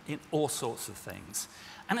people in all sorts of things.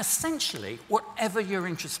 And essentially, whatever you're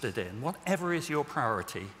interested in, whatever is your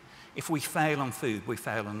priority, if we fail on food, we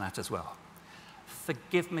fail on that as well.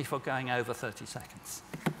 Forgive me for going over 30 seconds.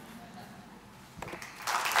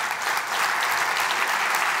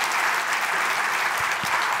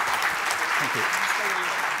 Thank you.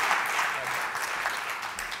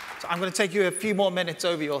 So I'm going to take you a few more minutes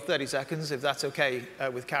over your 30 seconds, if that's okay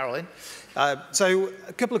with Carolyn. So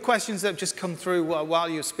a couple of questions that have just come through while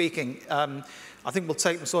you're speaking. I think we'll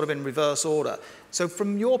take them sort of in reverse order. So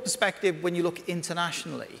from your perspective, when you look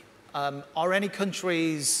internationally, are any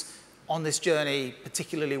countries on this journey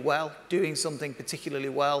particularly well, doing something particularly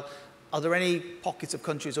well? Are there any pockets of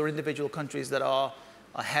countries or individual countries that are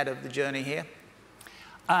ahead of the journey here?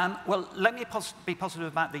 Well, let me be positive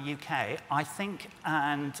about the UK. I think,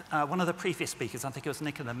 and one of the previous speakers, I think it was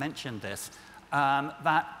Nicola, mentioned this,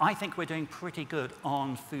 that I think we're doing pretty good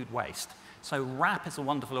on food waste. So WRAP is a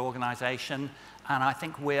wonderful organization, and I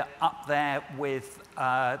think we're up there with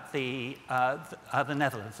the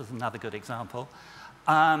Netherlands as another good example.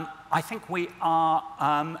 I think we are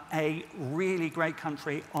a really great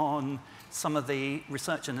country on some of the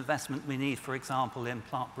research and investment we need, for example, in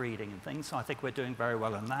plant breeding and things. So I think we're doing very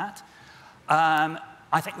well on that.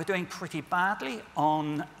 I think we're doing pretty badly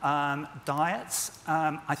on diets.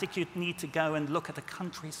 I think you'd need to go and look at a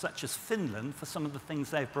country such as Finland for some of the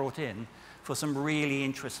things they've brought in, for some really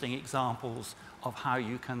interesting examples of how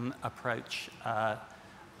you can approach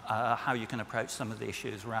some of the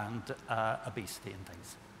issues around obesity and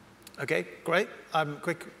things. Okay, great.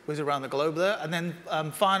 Quick whiz around the globe there. And then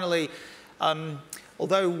finally,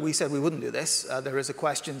 although we said we wouldn't do this, there is a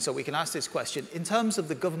question, so we can ask this question. In terms of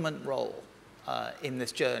the government role in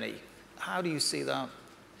this journey, how do you see that?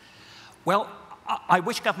 Well, I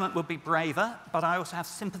wish government would be braver, but I also have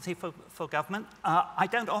sympathy for government. I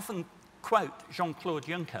don't often quote Jean-Claude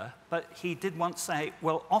Juncker, but he did once say,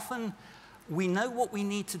 well, often we know what we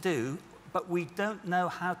need to do, but we don't know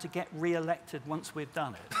how to get re-elected once we've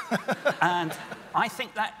done it. And I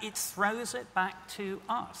think that it throws it back to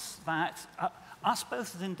us, that us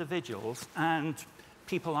both as individuals and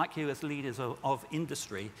people like you as leaders of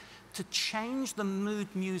industry, to change the mood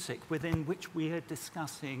music within which we are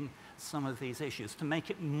discussing some of these issues, to make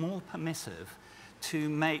it more permissive, to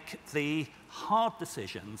make the hard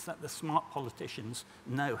decisions that the smart politicians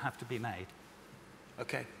know have to be made.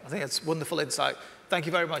 Okay, I think that's wonderful insight. Thank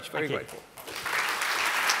you very much, very grateful.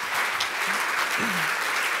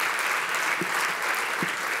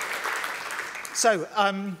 So,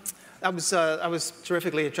 that was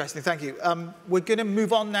terrifically interesting, thank you. We're going to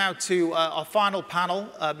move on now to our final panel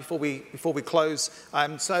before we close.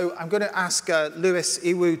 So I'm going to ask Lewis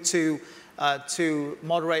Iwu to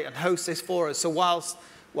moderate and host this for us. So whilst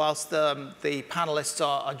the panelists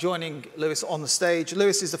are joining Lewis on the stage,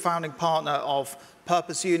 Lewis is the founding partner of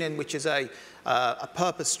Purpose Union, which is a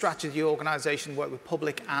purpose strategy organization, work with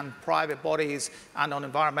public and private bodies and on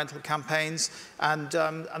environmental campaigns. And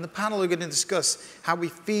the panel are going to discuss how we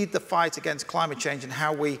feed the fight against climate change and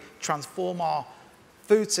how we transform our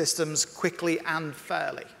food systems quickly and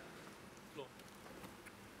fairly.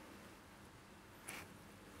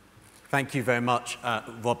 Thank you very much,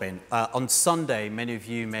 Robin. On Sunday, many of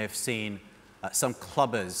you may have seen some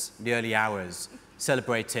clubbers in the early hours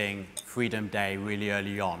celebrating Freedom Day really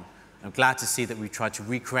early on. I'm glad to see that we've tried to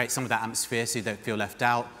recreate some of that atmosphere so you don't feel left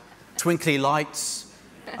out. Twinkly lights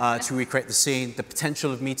to recreate the scene, the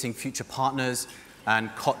potential of meeting future partners,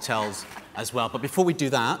 and cocktails as well. But before we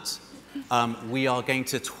do that, we are going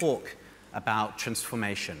to talk about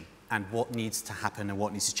transformation and what needs to happen and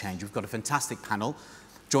what needs to change. We've got a fantastic panel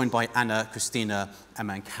joined by Anna, Christina,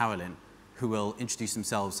 Emma, and Carolyn, who will introduce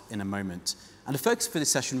themselves in a moment. And the focus for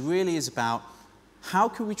this session really is about how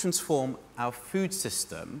can we transform our food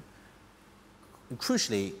system, and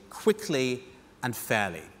crucially, quickly and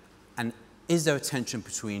fairly? And is there a tension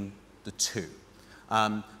between the two?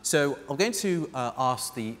 So I'm going to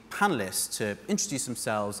ask the panelists to introduce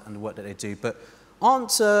themselves and the work that they do, but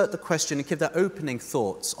answer the question and give their opening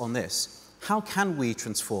thoughts on this. How can we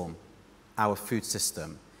transform our food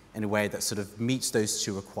system in a way that sort of meets those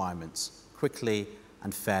two requirements, quickly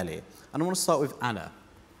and fairly? And I want to start with Anna.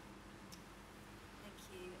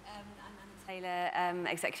 Taylor,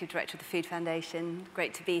 Executive Director of the Food Foundation.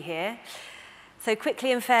 Great to be here. So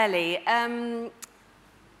quickly and fairly.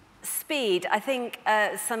 Speed, I think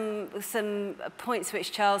some points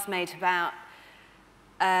which Charles made about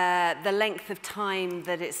the length of time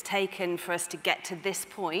that it's taken for us to get to this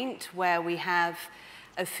point where we have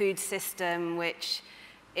a food system which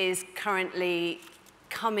is currently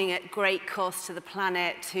coming at great cost to the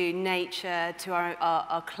planet, to nature, to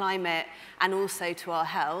our climate, and also to our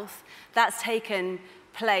health. That's taken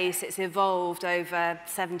place, it's evolved over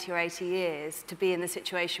 70 or 80 years to be in the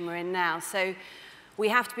situation we're in now. So we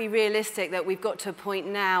have to be realistic that we've got to a point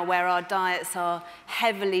now where our diets are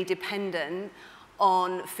heavily dependent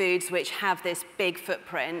on foods which have this big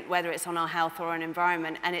footprint, whether it's on our health or on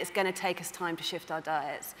environment, and it's going to take us time to shift our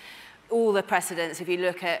diets. All the precedents, if you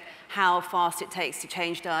look at how fast it takes to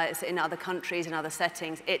change diets in other countries and other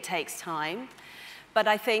settings, it takes time. But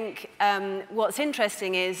I think what's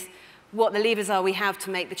interesting is what the levers are we have to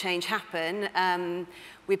make the change happen.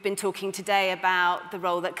 We've been talking today about the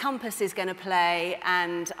role that Compass is going to play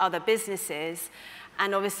and other businesses.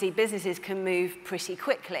 And obviously, businesses can move pretty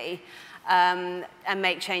quickly and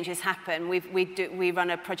make changes happen. We run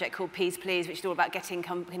a project called Peas Please, which is all about getting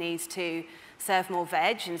companies to serve more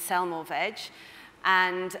veg and sell more veg.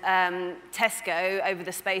 And Tesco, over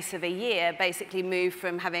the space of a year, basically moved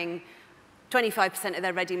from having 25% of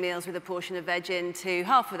their ready meals with a portion of veg in to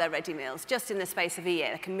half of their ready meals, just in the space of a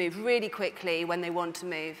year. They can move really quickly when they want to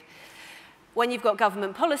move. When you've got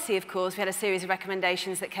government policy, of course, we had a series of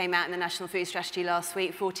recommendations that came out in the National Food Strategy last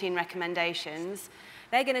week, 14 recommendations.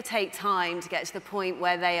 They're going to take time to get to the point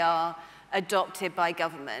where they are adopted by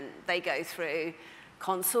government. They go through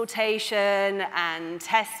consultation and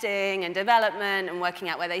testing and development and working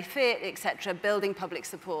out where they fit, etc., building public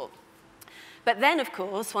support. But then, of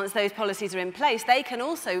course, once those policies are in place, they can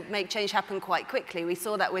also make change happen quite quickly. We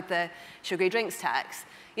saw that with the sugary drinks tax.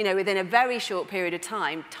 You know, within a very short period of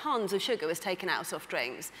time, tons of sugar was taken out of soft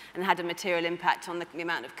drinks and had a material impact on the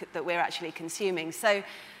amount that we're actually consuming. So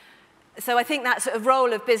I think that sort of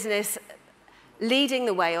role of business leading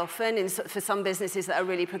the way often, for some businesses that are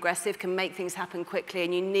really progressive, can make things happen quickly,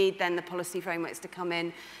 and you need then the policy frameworks to come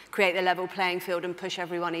in, create the level playing field and push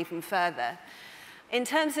everyone even further. In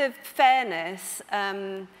terms of fairness,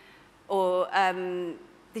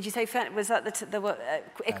 did you say fairness? Was that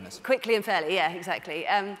fairness. Quickly and fairly, yeah, exactly.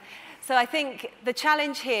 So I think the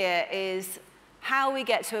challenge here is how we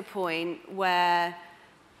get to a point where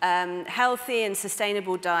healthy and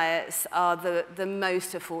sustainable diets are the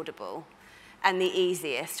most affordable and the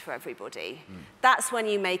easiest for everybody. That's when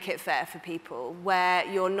you make it fair for people, where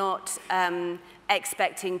you're not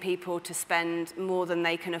expecting people to spend more than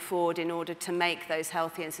they can afford in order to make those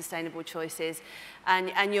healthy and sustainable choices,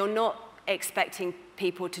 and you're not expecting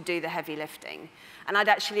people to do the heavy lifting. And I'd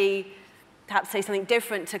actually perhaps say something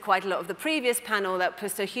different to quite a lot of the previous panel that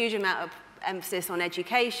puts a huge amount of emphasis on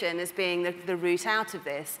education as being the route out of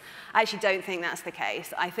this. I actually don't think that's the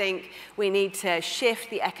case. I think we need to shift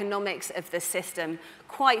the economics of the system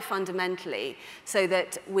quite fundamentally so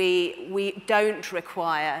that we don't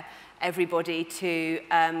require everybody to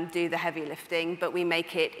do the heavy lifting, but we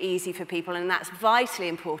make it easy for people, and that's vitally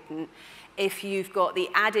important if you've got the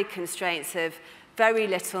added constraints of very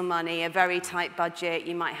little money, a very tight budget.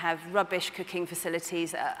 You might have rubbish cooking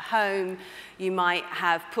facilities at home. You might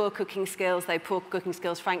have poor cooking skills, though poor cooking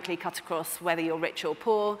skills, frankly, cut across whether you're rich or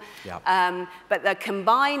poor. Yep. But the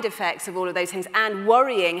combined effects of all of those things and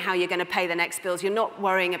worrying how you're going to pay the next bills, you're not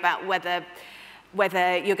worrying about whether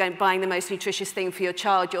you're buying the most nutritious thing for your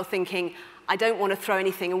child. You're thinking, I don't want to throw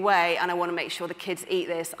anything away, and I want to make sure the kids eat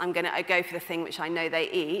this. I'm going to go for the thing which I know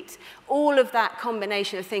they eat. All of that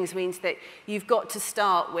combination of things means that you've got to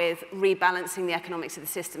start with rebalancing the economics of the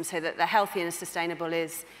system so that the healthy and sustainable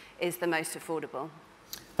is the most affordable.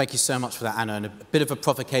 Thank you so much for that, Anna, and a bit of a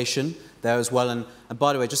provocation there as well. And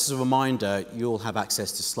by the way, just as a reminder, you'll have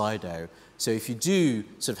access to Slido. So if you do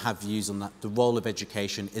sort of have views on that, the role of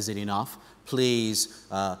education, is it enough? Please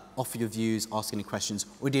offer your views, ask any questions,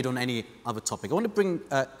 or indeed on any other topic. I want to bring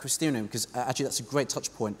Christina in because actually that's a great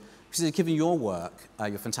touch point. Because given your work,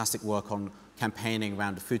 your fantastic work on campaigning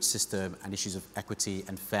around the food system and issues of equity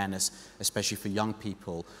and fairness, especially for young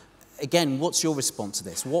people, again, what's your response to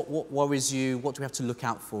this? What worries you? What do we have to look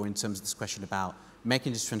out for in terms of this question about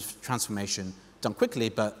making this transformation done quickly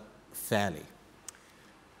but fairly?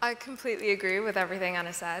 I completely agree with everything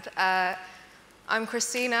Anna said. I'm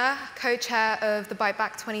Christina, co-chair of the Bite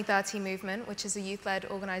Back 2030 movement, which is a youth-led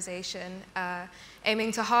organization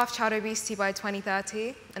aiming to halve child obesity by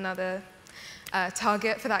 2030, another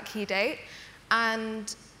target for that key date.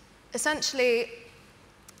 And essentially,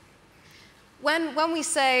 when we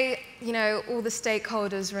say, you know, all the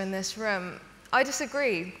stakeholders are in this room, I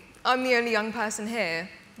disagree. I'm the only young person here.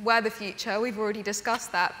 We're the future, we've already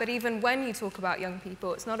discussed that, but even when you talk about young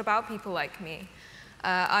people, it's not about people like me.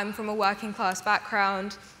 I'm from a working class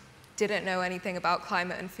background, didn't know anything about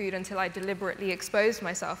climate and food until I deliberately exposed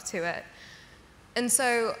myself to it. And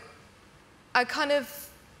so I kind of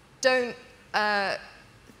don't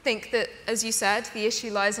think that, as you said, the issue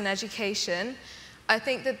lies in education. I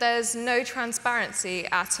think that there's no transparency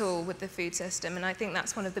at all with the food system, and I think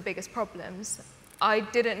that's one of the biggest problems. I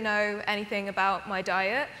didn't know anything about my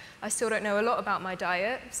diet. I still don't know a lot about my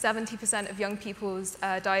diet. 70% of young people's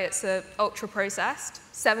diets are ultra-processed.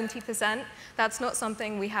 70%. That's not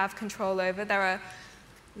something we have control over. There are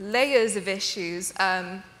layers of issues.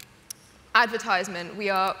 Advertisement.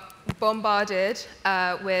 We are bombarded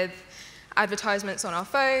with advertisements on our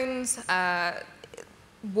phones,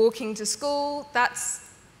 walking to school.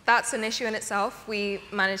 That's an issue in itself. We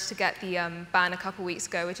managed to get the ban a couple weeks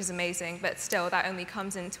ago, which is amazing, but still, that only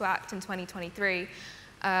comes into act in 2023.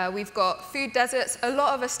 We've got food deserts. A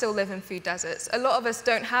lot of us still live in food deserts. A lot of us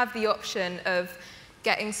don't have the option of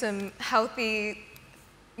getting some healthy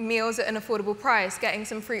meals at an affordable price, getting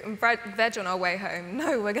some fruit and veg on our way home.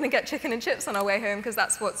 No, we're going to get chicken and chips on our way home because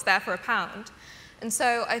that's what's there for £1. And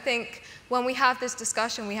so I think when we have this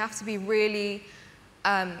discussion, we have to be really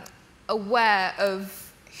aware of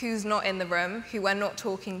who's not in the room, who we're not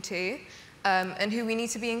talking to, and who we need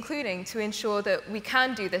to be including to ensure that we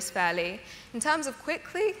can do this fairly. In terms of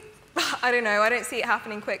quickly, I don't know, I don't see it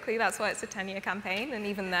happening quickly. That's why it's a 10-year campaign, and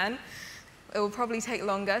even then, it will probably take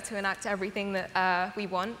longer to enact everything that we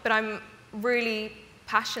want. But I'm really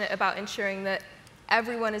passionate about ensuring that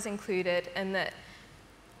everyone is included and that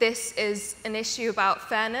this is an issue about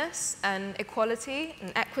fairness and equality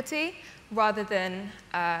and equity rather than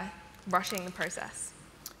rushing the process.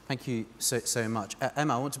 Thank you so much.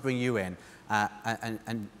 Emma, I want to bring you in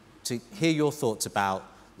and to hear your thoughts about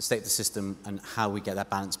the state of the system and how we get that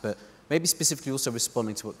balance, but maybe specifically also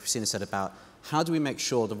responding to what Christina said about how do we make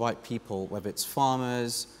sure the right people, whether it's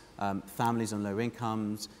farmers, families on low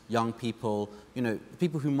incomes, young people, you know,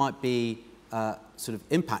 people who might be sort of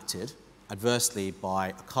impacted adversely by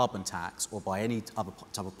a carbon tax or by any other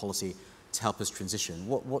type of policy to help us transition.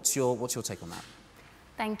 What's your take on that?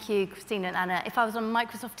 Thank you, Christina and Anna. If I was on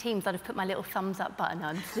Microsoft Teams, I'd have put my little thumbs up button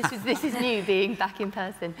on. This is new, being back in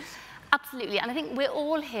person. Absolutely, and I think we're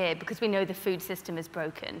all here because we know the food system is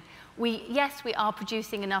broken. Yes, we are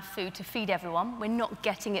producing enough food to feed everyone. We're not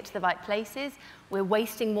getting it to the right places. We're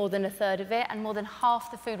wasting more than a third of it, and more than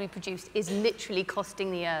half the food we produce is literally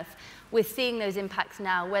costing the earth. We're seeing those impacts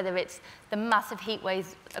now, whether it's the massive heat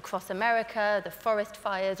waves across America, the forest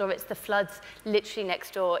fires, or it's the floods literally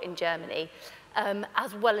next door in Germany.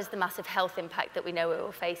 As well as the massive health impact that we know we're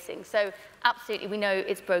all facing. So absolutely, we know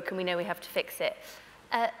it's broken, we know we have to fix it.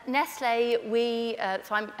 Nestle,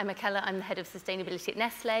 so I'm Emma Keller, I'm the head of sustainability at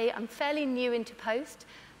Nestle. I'm fairly new into post,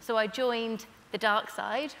 so I joined the dark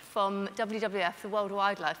side from WWF, the World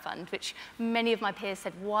Wildlife Fund, which many of my peers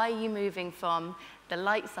said, why are you moving from the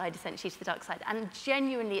light side essentially to the dark side? And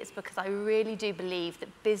genuinely it's because I really do believe that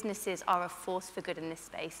businesses are a force for good in this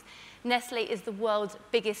space. Nestle is the world's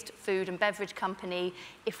biggest food and beverage company.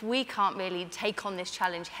 If we can't really take on this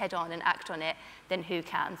challenge head on and act on it, then who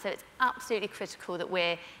can? So it's absolutely critical that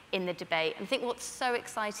we're in the debate. And I think what's so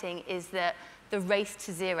exciting is that the race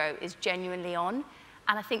to zero is genuinely on.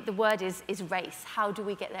 And I think the word is race. How do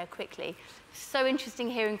we get there quickly? So interesting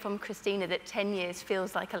hearing from Christina that 10 years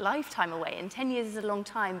feels like a lifetime away, and 10 years is a long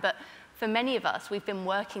time, but for many of us, we've been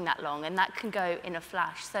working that long, and that can go in a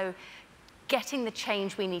flash. So getting the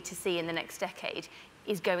change we need to see in the next decade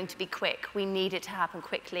is going to be quick. We need it to happen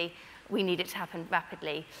quickly. We need it to happen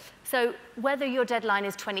rapidly. So whether your deadline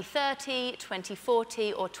is 2030,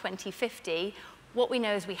 2040, or 2050, what we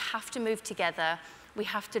know is we have to move together. We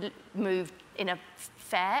have to move in a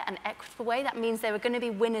fair and equitable way. That means there are going to be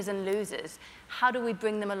winners and losers. How do we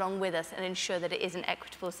bring them along with us and ensure that it is an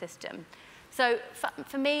equitable system? So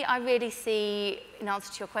for me, I really see, in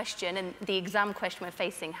answer to your question and the exam question we're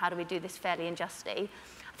facing, how do we do this fairly and justly?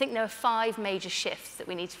 I think there are 5 major shifts that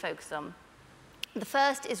we need to focus on. The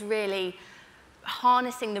first is really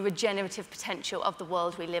harnessing the regenerative potential of the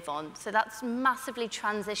world we live on. So that's massively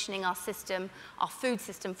transitioning our system, our food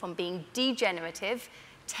system, from being degenerative,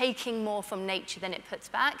 taking more from nature than it puts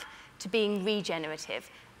back, to being regenerative,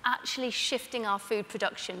 actually shifting our food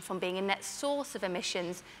production from being a net source of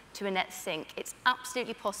emissions to a net sink. It's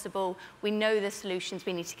absolutely possible. We know the solutions.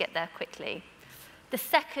 We need to get there quickly. The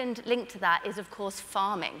second link to that is, of course,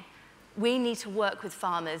 farming. We need to work with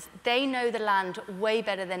farmers. They know the land way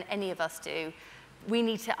better than any of us do. We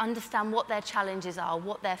need to understand what their challenges are,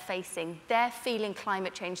 what they're facing. They're feeling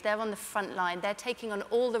climate change. They're on the front line. They're taking on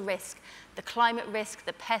all the risk, the climate risk,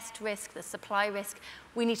 the pest risk, the supply risk.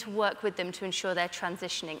 We need to work with them to ensure they're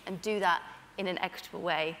transitioning and do that in an equitable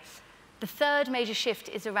way. The third major shift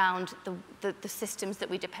is around the systems that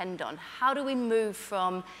we depend on. How do we move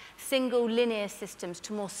from single linear systems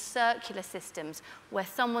to more circular systems where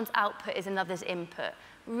someone's output is another's input,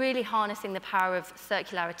 really harnessing the power of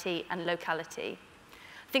circularity and locality?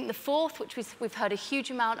 I think the fourth, which we've heard a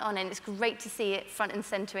huge amount on, and it's great to see it front and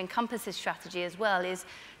center in Compass's strategy as well, is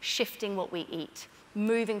shifting what we eat,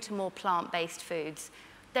 moving to more plant-based foods.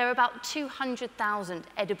 There are about 200,000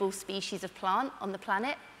 edible species of plant on the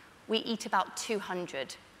planet. We eat about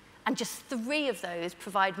 200, and just 3 of those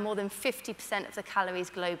provide more than 50% of the calories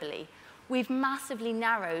globally. We've massively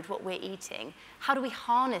narrowed what we're eating. How do we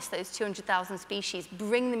harness those 200,000 species,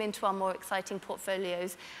 bring them into our more exciting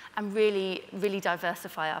portfolios, and really, really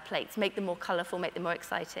diversify our plates, make them more colorful, make them more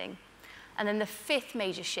exciting? And then the 5th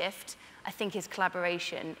major shift, I think, is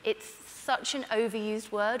collaboration. It's such an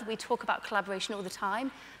overused word. We talk about collaboration all the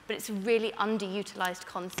time, but it's a really underutilized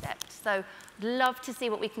concept. So I'd love to see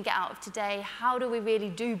what we can get out of today. How do we really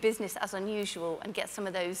do business as unusual and get some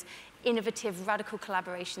of those innovative, radical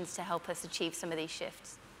collaborations to help us achieve some of these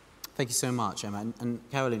shifts? Thank you so much, Emma. And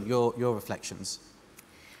Carolyn, your reflections.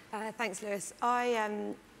 Thanks, Lewis.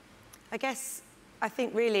 I guess I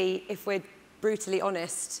think really, if we're brutally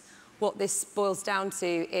honest, what this boils down to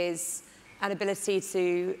is an ability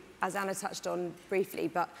to, as Anna touched on briefly,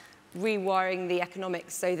 but rewiring the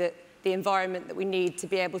economics so that the environment that we need to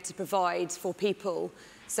be able to provide for people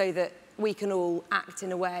so that we can all act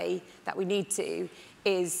in a way that we need to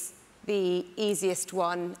is the easiest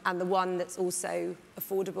one and the one that's also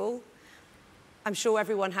affordable. I'm sure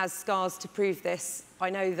everyone has scars to prove this. I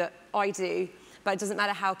know that I do, but it doesn't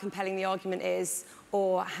matter how compelling the argument is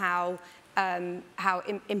or how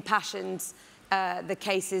impassioned the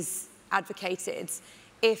case is advocated.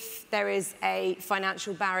 If there is a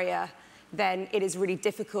financial barrier, then it is really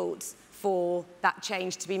difficult for that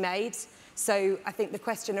change to be made. So I think the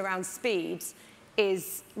question around speed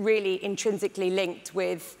is really intrinsically linked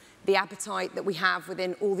with the appetite that we have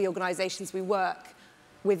within all the organisations we work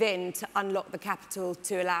within to unlock the capital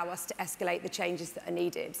to allow us to escalate the changes that are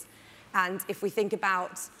needed. And if we think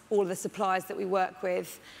about all of the suppliers that we work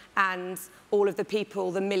with and all of the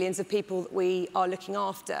people, the millions of people that we are looking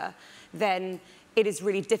after, then it is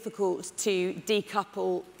really difficult to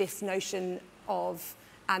decouple this notion of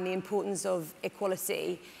and the importance of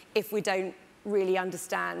equality if we don't really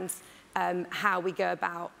understand how we go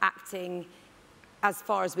about acting as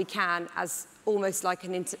far as we can as almost like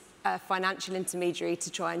a financial intermediary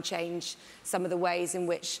to try and change some of the ways in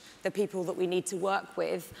which the people that we need to work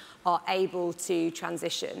with are able to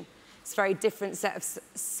transition. It's a very different set of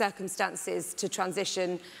circumstances to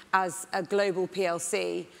transition as a global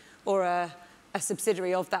PLC or a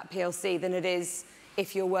subsidiary of that PLC than it is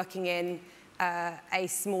if you're working in a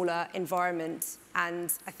smaller environment.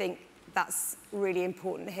 And I think that's really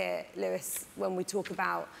important here, Lewis, when we talk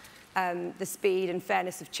about the speed and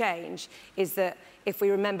fairness of change, is that if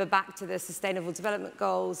we remember back to the Sustainable Development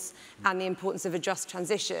Goals and the importance of a just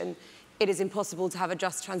transition, it is impossible to have a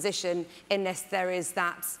just transition unless there is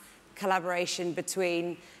that collaboration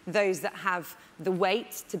between those that have the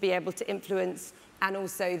weight to be able to influence and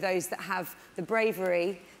also those that have the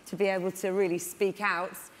bravery to be able to really speak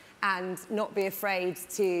out and not be afraid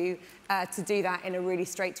to do that in a really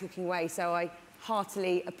straight-talking way. So I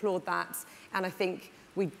heartily applaud that, and I think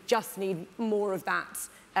we just need more of that,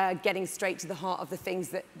 getting straight to the heart of the things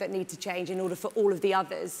that need to change in order for all of the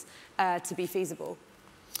others to be feasible.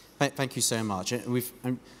 Thank you so much.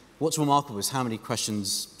 And what's remarkable is how many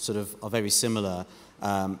questions sort of are very similar,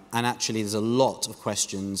 and actually there's a lot of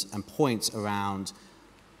questions and points around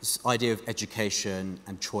this idea of education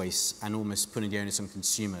and choice and almost putting the onus on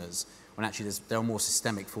consumers when actually there are more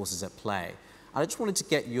systemic forces at play. I just wanted to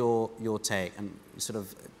get your take, and sort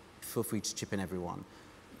of feel free to chip in, everyone.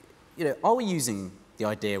 You know, are we using the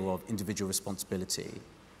idea of individual responsibility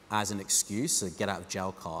as an excuse, a get out of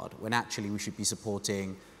jail card, when actually we should be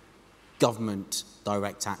supporting government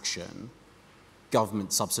direct action, government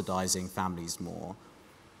subsidising families more?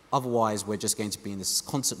 Otherwise, we're just going to be in this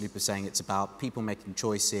constant loop of saying it's about people making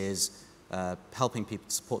choices, helping people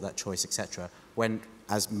to support that choice, etc. When,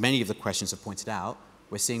 as many of the questions have pointed out,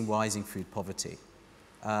 we're seeing rising food poverty.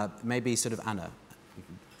 Maybe sort of Anna, you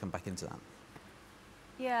can come back into that.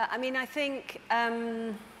 Yeah, I mean, I think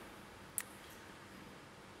I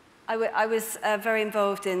was very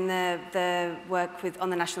involved in the work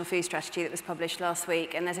on the National Food Strategy that was published last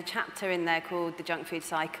week, and there's a chapter in there called The Junk Food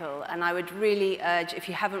Cycle, and I would really urge, if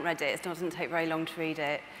you haven't read it, it doesn't take very long to read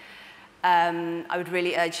it, I would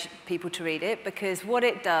really urge people to read it, because what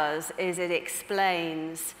it does is it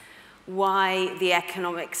explains why the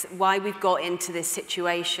economics, why we've got into this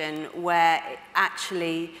situation where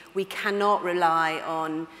actually we cannot rely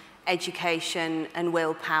on education and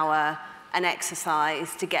willpower and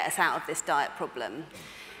exercise to get us out of this diet problem.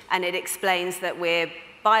 And it explains that we're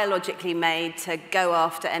biologically made to go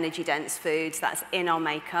after energy-dense foods, that's in our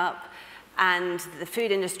makeup, and the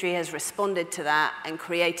food industry has responded to that and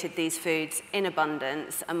created these foods in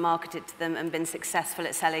abundance and marketed to them and been successful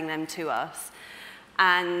at selling them to us.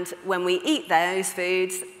 And when we eat those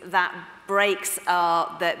foods, that breaks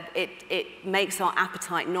it makes our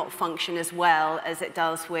appetite not function as well as it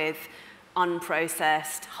does with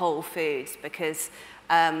unprocessed whole foods, because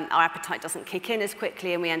our appetite doesn't kick in as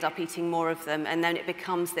quickly and we end up eating more of them, and then it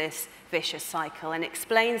becomes this vicious cycle. And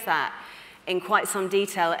explains that in quite some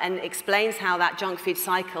detail, and explains how that junk food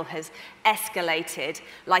cycle has escalated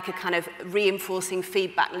like a kind of reinforcing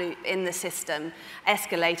feedback loop in the system,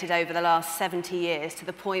 escalated over the last 70 years to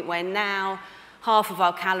the point where now half of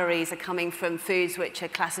our calories are coming from foods which are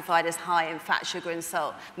classified as high in fat, sugar, and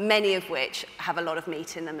salt, many of which have a lot of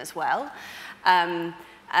meat in them as well.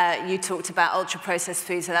 You talked about ultra-processed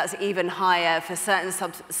foods, so that's even higher for certain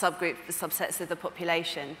subsets of the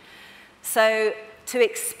population. So to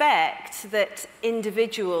expect that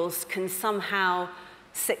individuals can somehow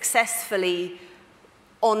successfully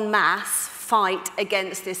en masse fight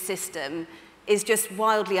against this system is just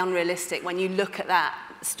wildly unrealistic when you look at that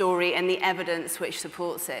story and the evidence which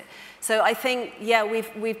supports it. So I think, yeah,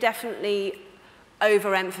 we've definitely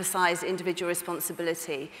overemphasized individual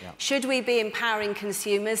responsibility. Yeah. Should we be empowering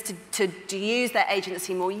consumers to use their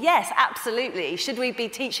agency more? Yes, absolutely. Should we be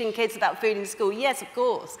teaching kids about food in school? Yes, of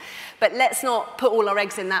course. But let's not put all our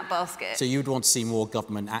eggs in that basket. So you'd want to see more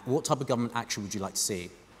government, what type of government action would you like to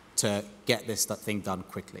see to get this thing done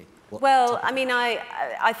quickly? Well, I mean,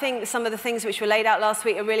 I think some of the things which were laid out last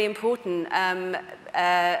week are really important.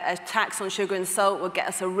 A tax on sugar and salt would get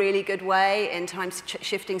us a really good way in terms of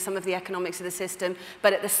shifting some of the economics of the system,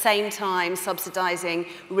 but at the same time subsidising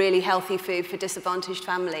really healthy food for disadvantaged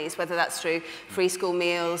families, whether that's through free school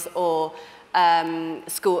meals or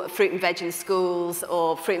fruit and veg in schools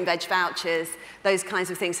or fruit and veg vouchers, those kinds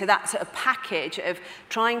of things. So that's a package of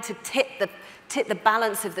trying to tip the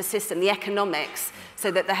balance of the system, the economics, so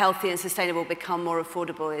that the healthy and sustainable become more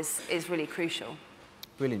affordable is really crucial.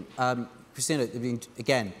 Brilliant. Christina, I mean,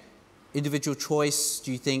 again, individual choice,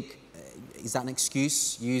 do you think, is that an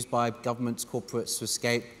excuse used by governments, corporates to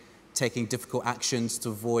escape taking difficult actions to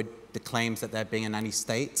avoid the claims that there being a nanny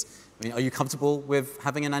state? I mean, are you comfortable with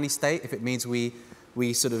having a nanny state if it means we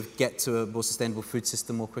sort of get to a more sustainable food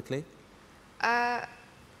system more quickly?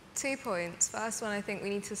 2 points. First one, I think we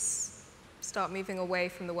need to start moving away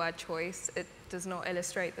from the word choice. It does not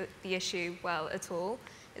illustrate the issue well at all.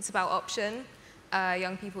 It's about option.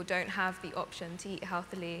 Young people don't have the option to eat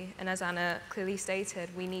healthily, and as Anna clearly stated,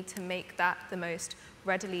 we need to make that the most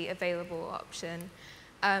readily available option.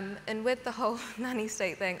 And with the whole nanny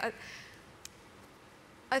state thing,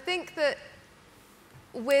 I think that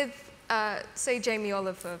with, say, Jamie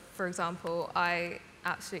Oliver, for example, I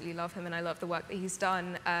absolutely love him and I love the work that he's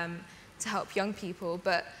done to help young people,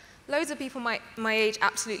 but loads of people my age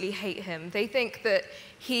absolutely hate him. They think that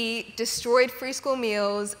he destroyed free school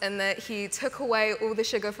meals and that he took away all the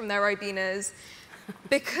sugar from their Ribenas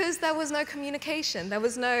because there was no communication. There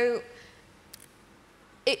was no...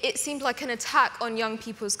 It seemed like an attack on young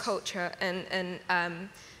people's culture, and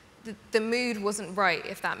the mood wasn't right,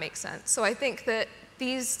 if that makes sense. So I think that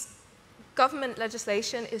these government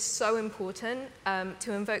legislation is so important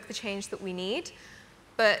to invoke the change that we need,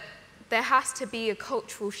 but there has to be a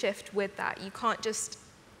cultural shift with that. You can't just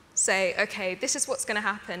say, okay, this is what's going to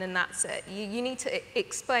happen and that's it. You need to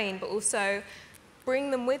explain, but also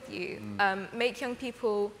bring them with you. Make young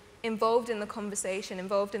people involved in the conversation,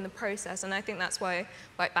 involved in the process, and I think that's why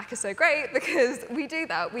Bite Back is so great, because we do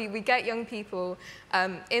that. We get young people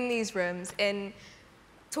in these rooms, in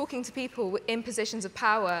talking to people in positions of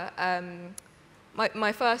power.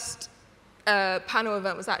 My first panel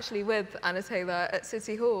event was actually with Anna Taylor at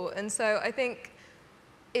City Hall, and so I think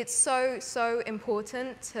it's so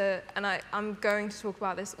important to, and I'm going to talk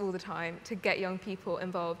about this all the time, to get young people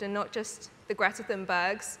involved, and not just the Greta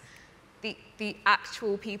Thunbergs, the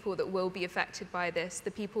actual people that will be affected by this,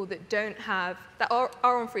 the people that don't have, that are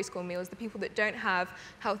on free school meals, the people that don't have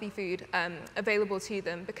healthy food available to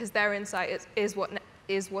them, because their insight is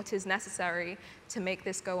what is necessary to make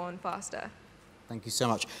this go on faster. Thank you so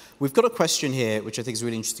much. We've got a question here, which I think is a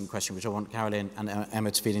really interesting question, which I want Carolyn and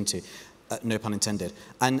Emma to feed into, no pun intended.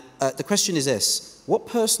 And the question is this: what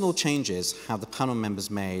personal changes have the panel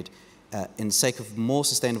members made in the sake of more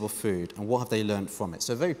sustainable food, and what have they learned from it?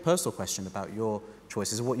 So a very personal question about your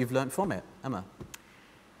choices and what you've learned from it. Emma?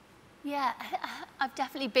 Yeah, I've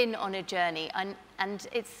definitely been on a journey, and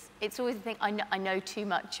it's always the thing, I know too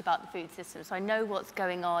much about the food system, so I know what's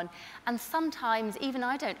going on, and sometimes even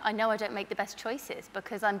I know I don't make the best choices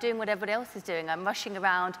because I'm doing what everybody else is doing. I'm rushing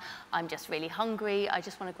around, I'm just really hungry, I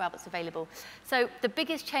just want to grab what's available. So the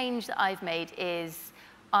biggest change that I've made is,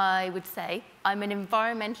 I would say, I'm an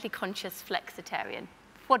environmentally conscious flexitarian.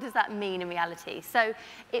 What does that mean in reality? So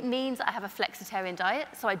it means I have a flexitarian diet,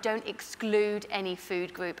 so I don't exclude any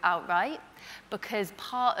food group outright, because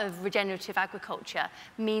part of regenerative agriculture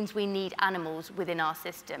means we need animals within our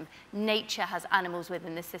system. Nature has animals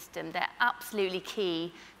within the system. They're absolutely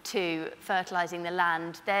key to fertilizing the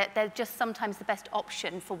land. They're just sometimes the best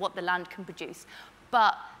option for what the land can produce.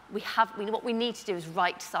 But what we need to do is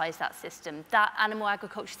right-size that system. That animal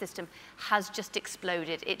agriculture system has just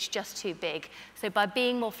exploded. It's just too big. So by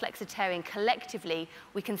being more flexitarian collectively,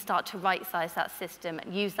 we can start to right-size that system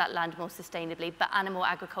and use that land more sustainably, but animal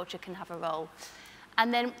agriculture can have a role.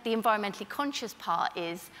 And then the environmentally conscious part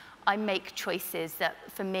is I make choices that,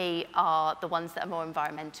 for me, are the ones that are more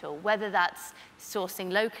environmental, whether that's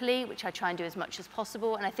sourcing locally, which I try and do as much as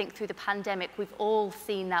possible, and I think through the pandemic, we've all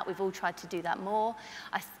seen that, we've all tried to do that more.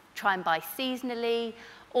 try and buy seasonally,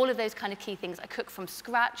 all of those kind of key things. I cook from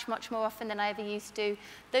scratch much more often than I ever used to.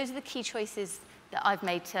 Those are the key choices that I've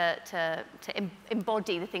made to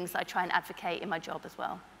embody the things that I try and advocate in my job as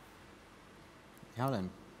well. Helen,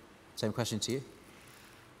 same question to you.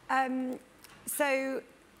 So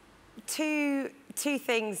two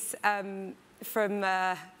things from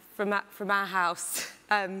our house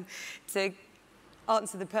to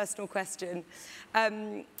answer the personal question.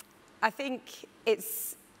 I think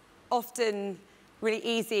it's often really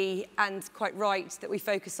easy and quite right that we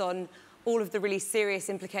focus on all of the really serious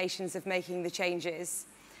implications of making the changes.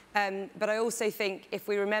 But I also think if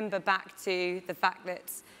we remember back to the fact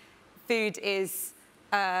that food is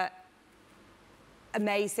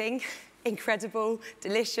amazing, incredible,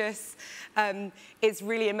 delicious, it's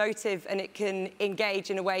really emotive and it can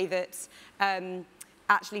engage in a way that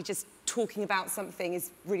actually just talking about something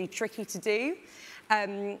is really tricky to do.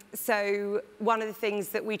 So one of the things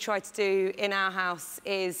that we try to do in our house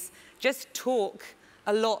is just talk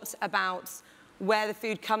a lot about where the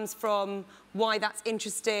food comes from, why that's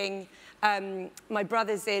interesting. My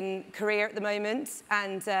brother's in Korea at the moment,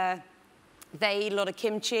 and they eat a lot of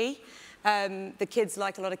kimchi. The kids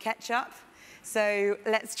like a lot of ketchup. So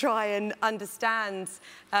let's try and understand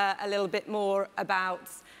a little bit more about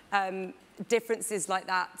differences like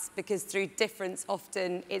that, because through difference,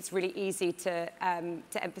 often it's really easy to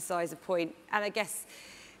emphasize a point. And I guess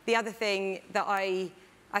the other thing that I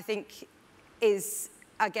think is,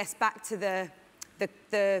 I guess, back to the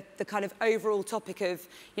kind of overall topic of,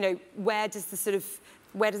 you know, where does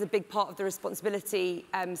a big part of the responsibility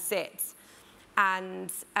sit?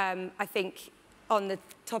 And I think on the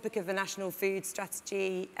topic of the National Food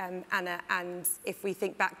Strategy, Anna, and if we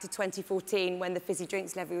think back to 2014 when the fizzy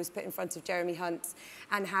drinks levy was put in front of Jeremy Hunt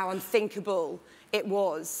and how unthinkable it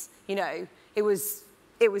was, you know, it was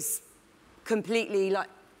completely like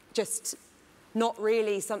just not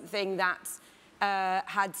really something that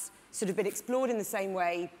had sort of been explored in the same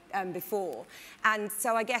way before. And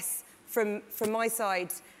so I guess from my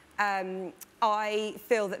side, I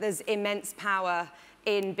feel that there's immense power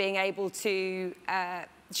in being able to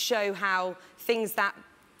show how things that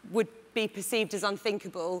would be perceived as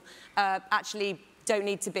unthinkable actually don't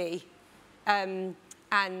need to be. And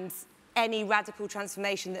any radical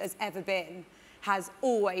transformation that has ever been has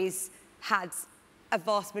always had a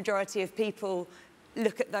vast majority of people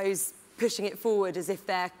look at those pushing it forward as if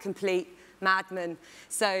they're complete madmen.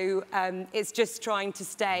 So it's just trying to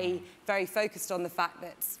stay very focused on the fact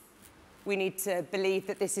that we need to believe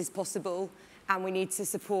that this is possible, and we need to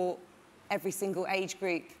support every single age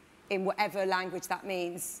group in whatever language that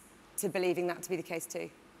means to believing that to be the case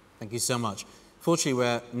too. Thank you so much. Fortunately,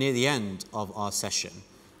 we're near the end of our session,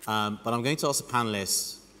 but I'm going to ask the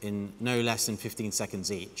panelists in no less than 15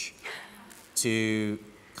 seconds each to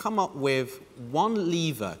come up with one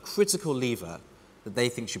lever, critical lever, that they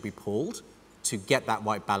think should be pulled to get that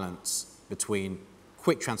right balance between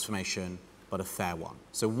quick transformation but a fair one.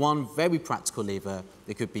 So one very practical lever,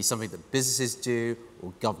 it could be something that businesses do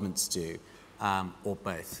or governments do, or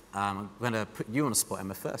both. I'm going to put you on a spot,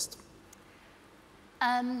 Emma, first.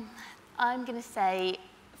 I'm going to say,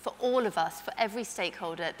 for all of us, for every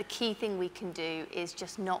stakeholder, the key thing we can do is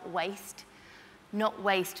just not waste. Not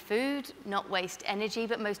waste food, not waste energy,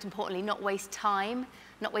 but most importantly, not waste time.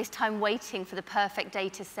 Not waste time waiting for the perfect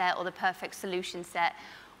data set or the perfect solution set.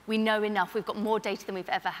 We know enough. We've got more data than we've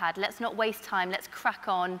ever had. Let's not waste time. Let's crack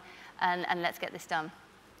on and let's get this done.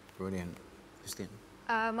 Brilliant. Christine?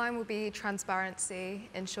 Mine will be transparency.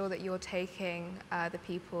 Ensure that you're taking the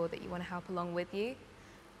people that you want to help along with you.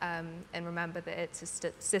 And remember that it's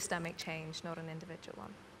a systemic change, not an individual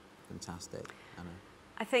one. Fantastic. Anna?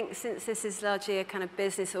 I think since this is largely a kind of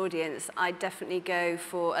business audience, I'd definitely go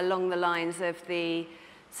for along the lines of the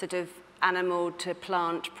sort of animal to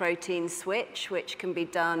plant protein switch, which can be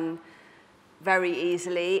done very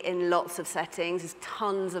easily in lots of settings. There's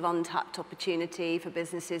tons of untapped opportunity for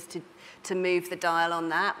businesses to move the dial on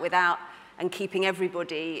that without and keeping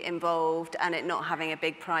everybody involved and it not having a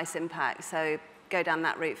big price impact. So go down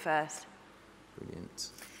that route first. Brilliant.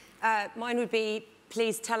 Mine would be,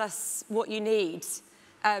 please tell us what you need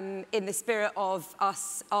in the spirit of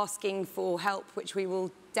us asking for help, which we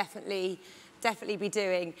will definitely be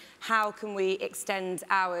doing. How can we extend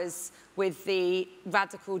ours with the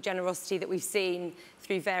radical generosity that we've seen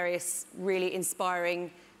through various really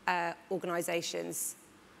inspiring organisations?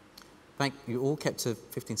 Thank you. All kept to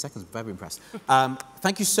 15 seconds. Very impressed.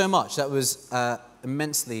 Thank you so much. That was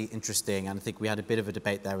immensely interesting, and I think we had a bit of a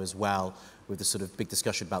debate there as well with the sort of big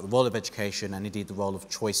discussion about the role of education and indeed the role of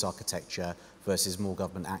choice architecture versus more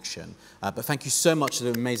government action. But thank you so much to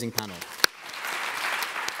the amazing panel.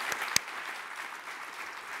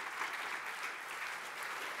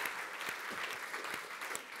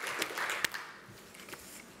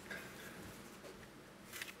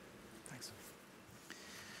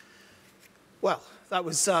 Well, that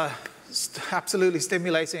was absolutely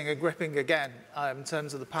stimulating and gripping again in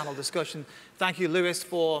terms of the panel discussion. Thank you, Lewis,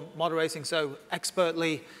 for moderating so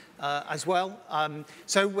expertly as well.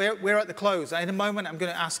 So we're at the close. In a moment, I'm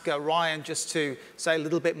going to ask Ryan just to say a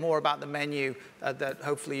little bit more about the menu that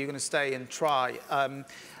hopefully you're going to stay and try.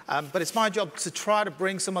 But it's my job to try to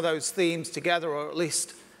bring some of those themes together, or at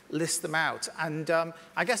least list them out. And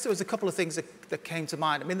I guess there was a couple of things that came to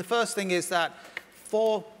mind. I mean, the first thing is that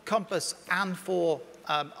for Compass and for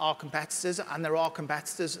our competitors, and there are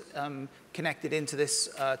competitors connected into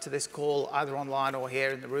this call, either online or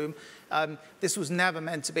here in the room, this was never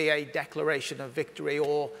meant to be a declaration of victory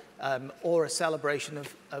or a celebration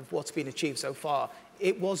of what's been achieved so far.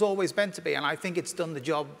 It was always meant to be, and I think it's done the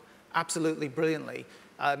job absolutely brilliantly.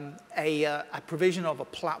 A provision of a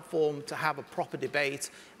platform to have a proper debate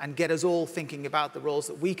and get us all thinking about the roles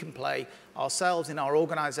that we can play ourselves in our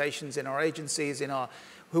organizations, in our agencies, in our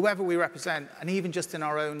whoever we represent, and even just in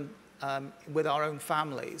our own, with our own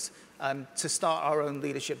families, to start our own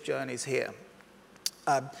leadership journeys here.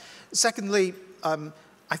 Secondly,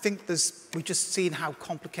 I think we've just seen how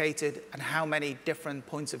complicated and how many different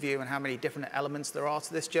points of view and how many different elements there are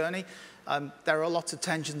to this journey. There are lots of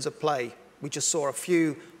tensions at play. We just saw a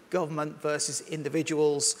few: government versus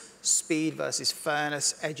individuals, speed versus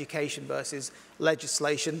fairness, education versus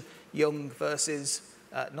legislation, young versus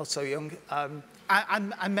not so young,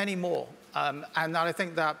 and many more. And I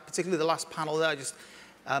think that particularly the last panel there just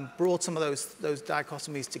brought some of those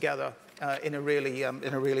dichotomies together in a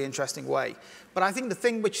really interesting way. But I think the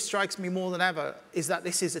thing which strikes me more than ever is that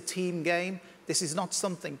this is a team game. This is not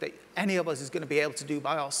something that any of us is going to be able to do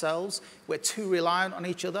by ourselves. We're too reliant on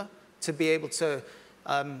each other to be able to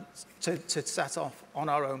set off on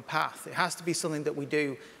our own path. It has to be something that we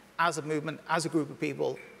do as a movement, as a group of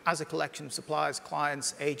people, as a collection of suppliers,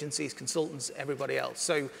 clients, agencies, consultants, everybody else.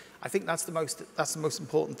 So I think that's the most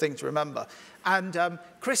important thing to remember. And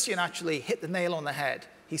Christian actually hit the nail on the head.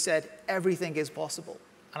 He said, everything is possible.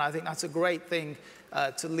 And I think that's a great thing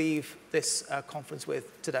to leave this conference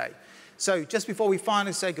with today. So just before we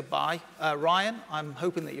finally say goodbye, Ryan, I'm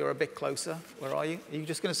hoping that you're a bit closer. Where are you? Are you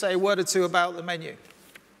just going to say a word or two about the menu?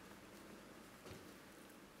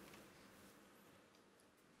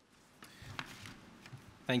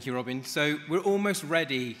 Thank you, Robin. So we're almost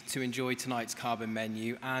ready to enjoy tonight's carbon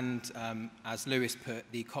menu and, as Lewis put,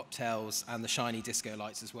 the cocktails and the shiny disco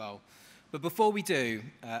lights as well. But before we do,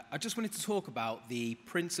 I just wanted to talk about the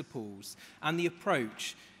principles and the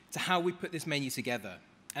approach to how we put this menu together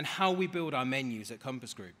and how we build our menus at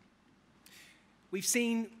Compass Group. We've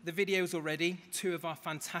seen the videos already, 2 of our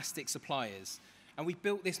fantastic suppliers, and we've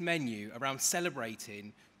built this menu around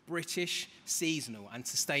celebrating British, seasonal and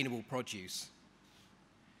sustainable produce.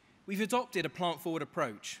 We've adopted a plant-forward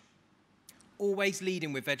approach, always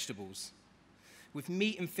leading with vegetables, with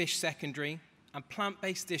meat and fish secondary, and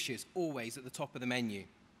plant-based dishes always at the top of the menu.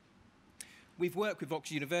 We've worked with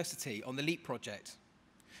Oxford University on the LEAP project,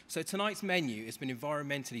 so tonight's menu has been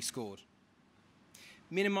environmentally scored.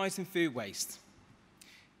 Minimising food waste.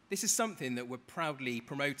 This is something that we're proudly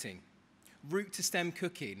promoting. Root to stem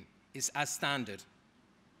cooking is as standard.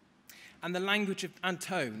 And the language and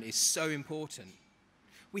tone is so important.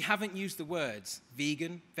 We haven't used the words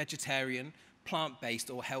vegan, vegetarian, plant-based,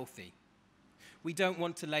 or healthy. We don't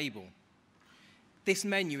want to label. This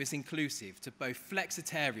menu is inclusive to both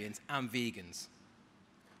flexitarians and vegans.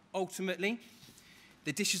 Ultimately,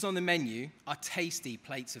 the dishes on the menu are tasty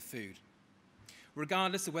plates of food,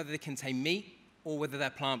 regardless of whether they contain meat or whether they're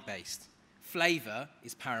plant-based. Flavor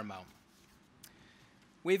is paramount.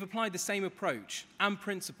 We've applied the same approach and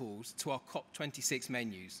principles to our COP26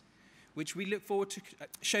 menus, which we look forward to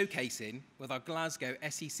showcasing with our Glasgow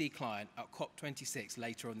SEC client at COP26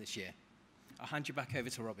 later on this year. I'll hand you back over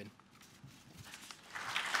to Robin.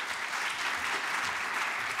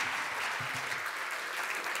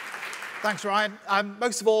 Thanks, Ryan.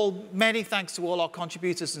 Most of all, many thanks to all our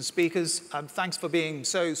contributors and speakers. Thanks for being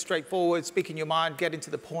so straightforward, speaking your mind, getting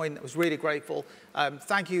to the point. I was really grateful.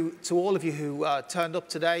 Thank you to all of you who turned up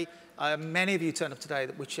today. Many of you turned up today,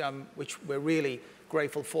 which we're really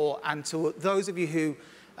grateful for. And to those of you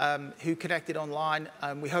who connected online,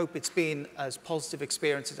 we hope it's been as positive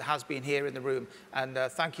experience as it has been here in the room. And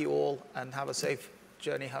thank you all, and have a safe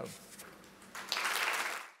journey home.